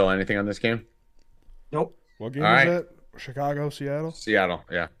 7.5. Bill, anything on this game? Nope. What game All is right. it? Chicago, Seattle? Seattle,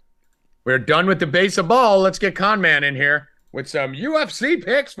 yeah. We're done with the base of ball. Let's get Conman in here with some UFC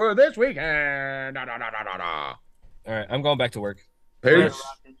picks for this weekend. All right, I'm going back to work. Peace.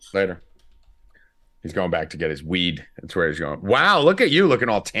 Later. He's going back to get his weed. That's where he's going. Wow, look at you looking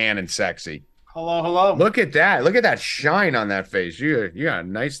all tan and sexy. Hello, hello. Look at that. Look at that shine on that face. You got a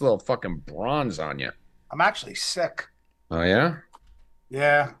nice little fucking bronze on you. I'm actually sick. Oh, yeah?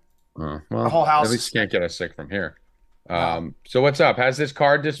 Yeah. Oh, well, The whole house at least is- you can't get us sick from here. So what's up? How's this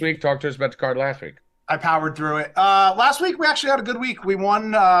card this week? Talk to us about the card last week. I powered through it. Last week, we actually had a good week. We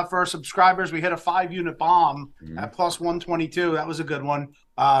won for our subscribers. We hit a 5-unit bomb at plus 122. That was a good one.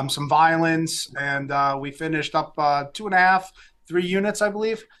 Some violence, and we finished up 2.5, 3 units, I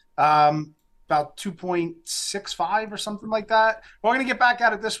believe. About 2.65 or something like that. We're going to get back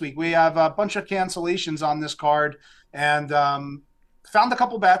at it this week. We have a bunch of cancellations on this card, and found a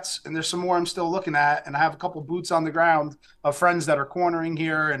couple bets, and there's some more I'm still looking at, and I have a couple boots on the ground of friends that are cornering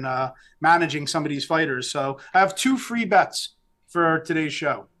here and managing some of these fighters. So I have 2 free bets for today's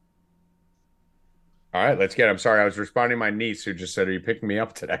show. All right, let's get it. I'm sorry. I was responding to my niece who just said, "Are you picking me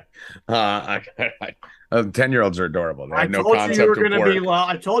up today?" 10-year-olds are adorable. They I have no told you concept you were of going to work. be well.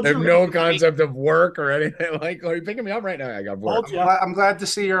 I told They you. have you were no gonna be- concept of work or anything. Like, are you picking me up right now? I got work. Told you. I'm glad to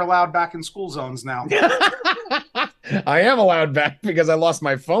see you're allowed back in school zones now. I am allowed back because I lost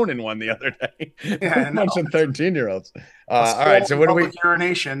my phone in one the other day. Yeah, a bunch of 13-year-olds. All All right, so what do we?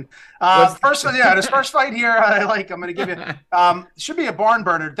 Urination. Let's- This first fight here, I'm going to give you. Should be a barn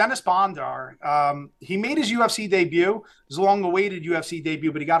burner. Dennis Bondar. He made his UFC debut. His long-awaited UFC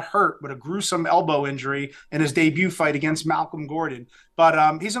debut, but he got hurt with a gruesome elbow injury in his debut fight against Malcolm Gordon.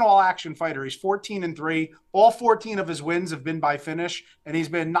 But he's an all-action fighter. He's 14-3. All 14 of his wins have been by finish, and he's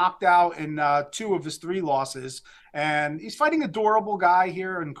been knocked out in 2 of his 3 losses. And he's fighting a durable guy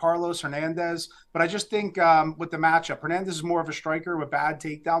here in Carlos Hernandez. But I just think with the matchup, Hernandez is more of a striker with bad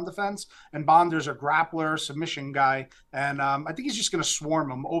takedown defense, and Bondar's a grappler, submission guy. And I think he's just going to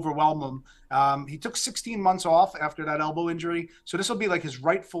swarm him, overwhelm him. He took 16 months off after that elbow injury. So this will be like his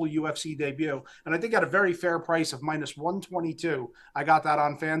rightful UFC debut. And I think at a very fair price of minus 122, I got that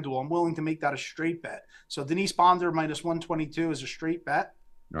on FanDuel. I'm willing to make that a straight bet. So Denise Bondar minus 122 is a straight bet.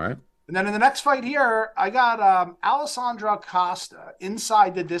 All right. And then in the next fight here, I got Alessandro Costa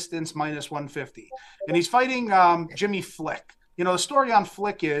inside the distance minus 150. And he's fighting Jimmy Flick. You know, the story on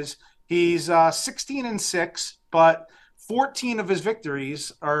Flick is he's 16-6, but 14 of his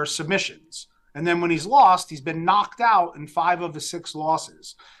victories are submissions. And then when he's lost, he's been knocked out in 5 of his 6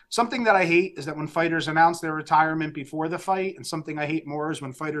 losses. Something that I hate is that when fighters announce their retirement before the fight, and something I hate more is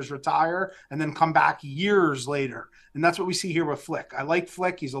when fighters retire and then come back years later. And that's what we see here with Flick. I like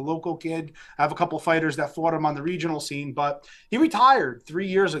Flick. He's a local kid. I have a couple fighters that fought him on the regional scene, but he retired 3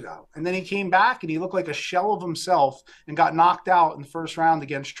 years ago. And then he came back and he looked like a shell of himself and got knocked out in the first round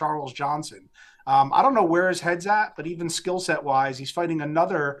against Charles Johnson. I don't know where his head's at, but even skill set wise, he's fighting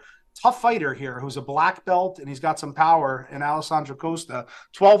another tough fighter here who's a black belt and he's got some power in Alessandro Costa.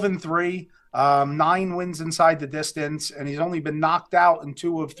 12-3. 9 wins inside the distance, and he's only been knocked out in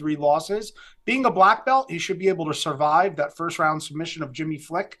 2 of 3 losses. Being a black belt, he should be able to survive that first round submission of Jimmy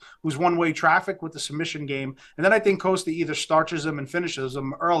Flick, who's one-way traffic with the submission game. And then I think Costa either starches him and finishes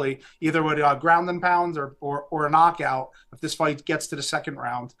him early, either with ground and pounds or a knockout if this fight gets to the second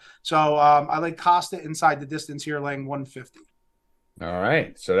round. So I like Costa inside the distance here, laying 150. All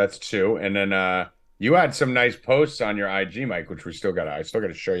right, so that's 2, and then you had some nice posts on your IG, Mike, which I still got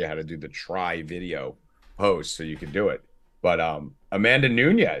to show you how to do the try video post so you can do it. But Amanda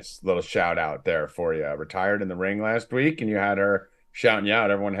Nunes, little shout out there for you. Retired in the ring last week, and you had her shouting you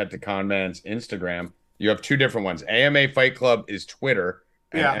out. Everyone head to Conman's Instagram. You have 2 different ones. AMA Fight Club is Twitter,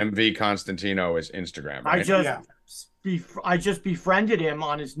 and MV Constantino is Instagram. Right? I just befriended him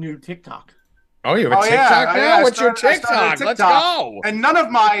on his new TikTok. Oh, you have a TikTok now? What's your TikTok? Let's go. And none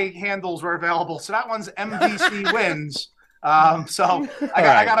of my handles were available. So that one's MVC wins. So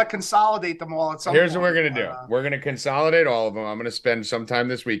I got to consolidate them all at some point. Here's what we're going to do. We're going to consolidate all of them. I'm going to spend some time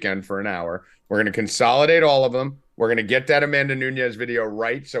this weekend for an hour. We're going to consolidate all of them. We're going to get that Amanda Nunes video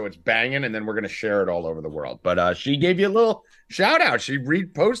right so it's banging, and then we're going to share it all over the world. But she gave you a little shout out. She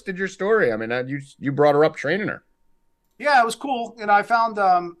reposted your story. I mean, you brought her up training her. Yeah, it was cool. And I found,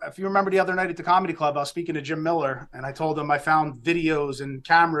 if you remember the other night at the comedy club, I was speaking to Jim Miller, and I told him I found videos and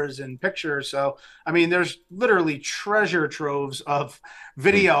cameras and pictures. So, I mean, there's literally treasure troves of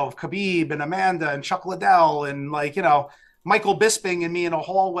video of Khabib and Amanda and Chuck Liddell and, like, you know, Michael Bisping and me in a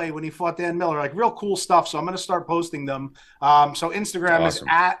hallway when he fought Dan Miller, like real cool stuff. So I'm going to start posting them. So Instagram is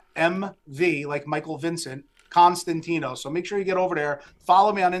at MV, like Michael Vincent Constantino. So make sure you get over there.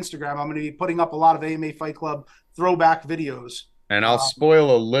 Follow me on Instagram. I'm going to be putting up a lot of AMA Fight Club throwback videos. And I'll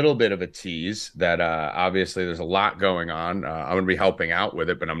spoil a little bit of a tease that obviously there's a lot going on. I'm going to be helping out with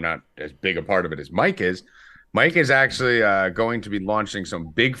it, but I'm not as big a part of it as Mike is. Mike is actually going to be launching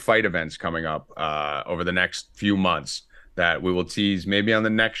some big fight events coming up over the next few months that we will tease maybe on the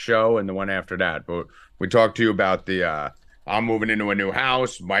next show and the one after that. But we talked to you about the I'm moving into a new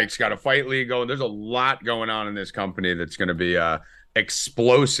house. Mike's got a fight league going. There's a lot going on in this company that's going to be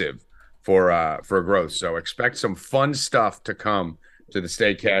explosive for growth. So expect some fun stuff to come to the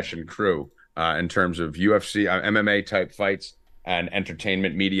Stay Cashin crew in terms of UFC, MMA type fights and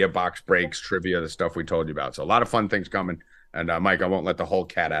entertainment, media, box breaks, trivia, the stuff we told you about. So a lot of fun things coming. And Mike, I won't let the whole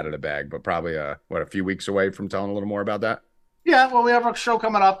cat out of the bag, but probably a few weeks away from telling a little more about that. Yeah, well, we have a show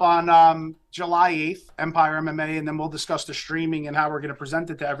coming up on July 8th, Empire MMA, and then we'll discuss the streaming and how we're going to present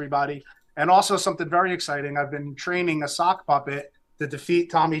it to everybody. And also something very exciting. I've been training a sock puppet to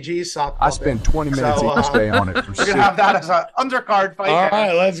defeat Tommy G's sock puppet. I spend 20 minutes each day on it. We're going to have that as an undercard fight. All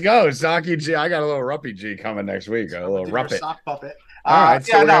right, let's go. Socky G. I got a little Ruppy G coming next week. A little Ruppet. Sock puppet. All right.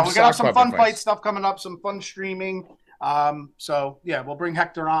 So we're going to have some fun fight stuff coming up, some fun streaming. So, yeah, we'll bring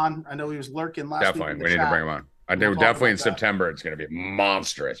Hector on. I know he was lurking last week. Definitely. We need to bring him on. I think definitely in September it's going to be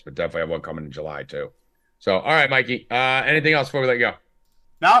monstrous, but definitely have one coming in July too. So, all right, Mikey. Anything else before we let you go?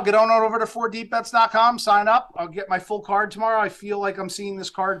 Now, get on over to 4deepbets.com, sign up. I'll get my full card tomorrow. I feel like I'm seeing this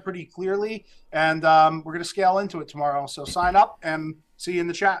card pretty clearly, and we're going to scale into it tomorrow. So sign up and see you in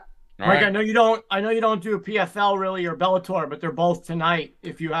the chat. All Mike, right. I know you don't do a PFL really or Bellator, but they're both tonight.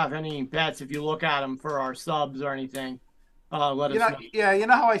 If you have any bets, if you look at them for our subs or anything, let us know. Yeah, you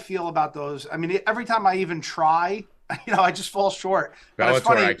know how I feel about those. I mean, every time I even try, I just fall short. But it's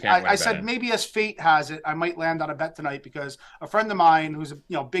funny. I said maybe as fate has it, I might land on a bet tonight because a friend of mine who's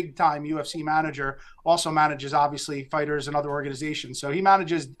a big time UFC manager also manages obviously fighters and other organizations. So he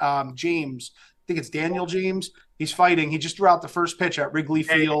manages James. I think it's Daniel James. He's fighting. He just threw out the first pitch at Wrigley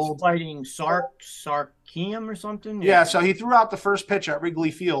Field. He's fighting Sarkiam or something. Yeah, so he threw out the first pitch at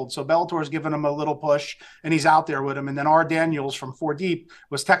Wrigley Field. So Bellator's giving him a little push, and he's out there with him. And then R. Daniels from 4 Deep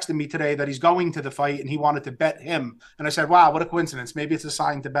was texting me today that he's going to the fight, and he wanted to bet him. And I said, wow, what a coincidence. Maybe it's a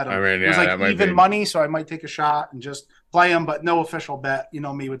sign to bet him. I mean, it was like even money, so I might take a shot and just play him, but no official bet. You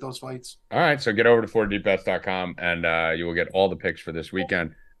know me with those fights. All right, so get over to 4deepbets.com, and you will get all the picks for this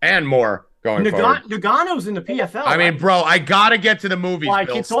weekend and more. Going forward. Nagano's in the PFL. I mean, bro, I gotta get to the movies.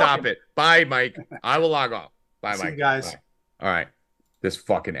 Bill, stop it. Bye, Mike. I will log off. Bye, See Mike. you guys. Bye. All right. This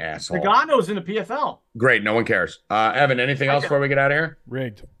fucking asshole. Nagano's in the PFL. Great. No one cares. Evan, anything else before we get out of here?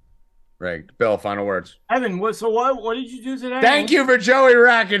 Rigged. Bill, final words. Evan, what did you do today? Thank you for Joey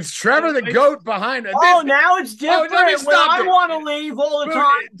Rackets. Trevor the GOAT behind it. Now it's different. I want to leave all the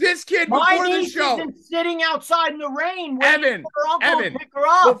time. This kid My before the niece show. isn't sitting outside in the rain Evan, for her uncle to pick her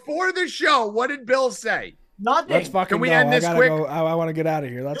up. Before the show, what did Bill say? Nothing. Let's fucking Can we go. end this I gotta quick? go. I want to get out of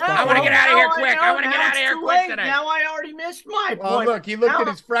here. Let's Yeah, fucking I wanna go. get out of here now quick. know, I wanna get now out of it's here too quick late. today. Now I already missed my Well, point. look, he looked Now- at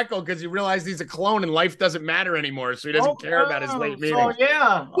his freckle because he realized he's a clone and life doesn't matter anymore, so he doesn't care about his late meetings. So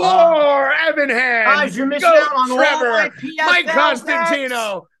yeah. For Evan Hand, Guys, you're missing Goat out on all Trevor, my PFL Mike bets.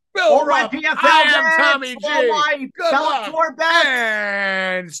 Constantino, Bill All my Rupp, PFL I am bets, Tommy G. all my Good luck Bellator bets.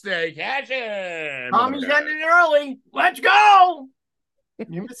 and stay cashin'. Tommy's ending it early. Let's go.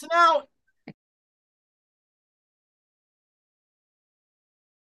 You're missing out.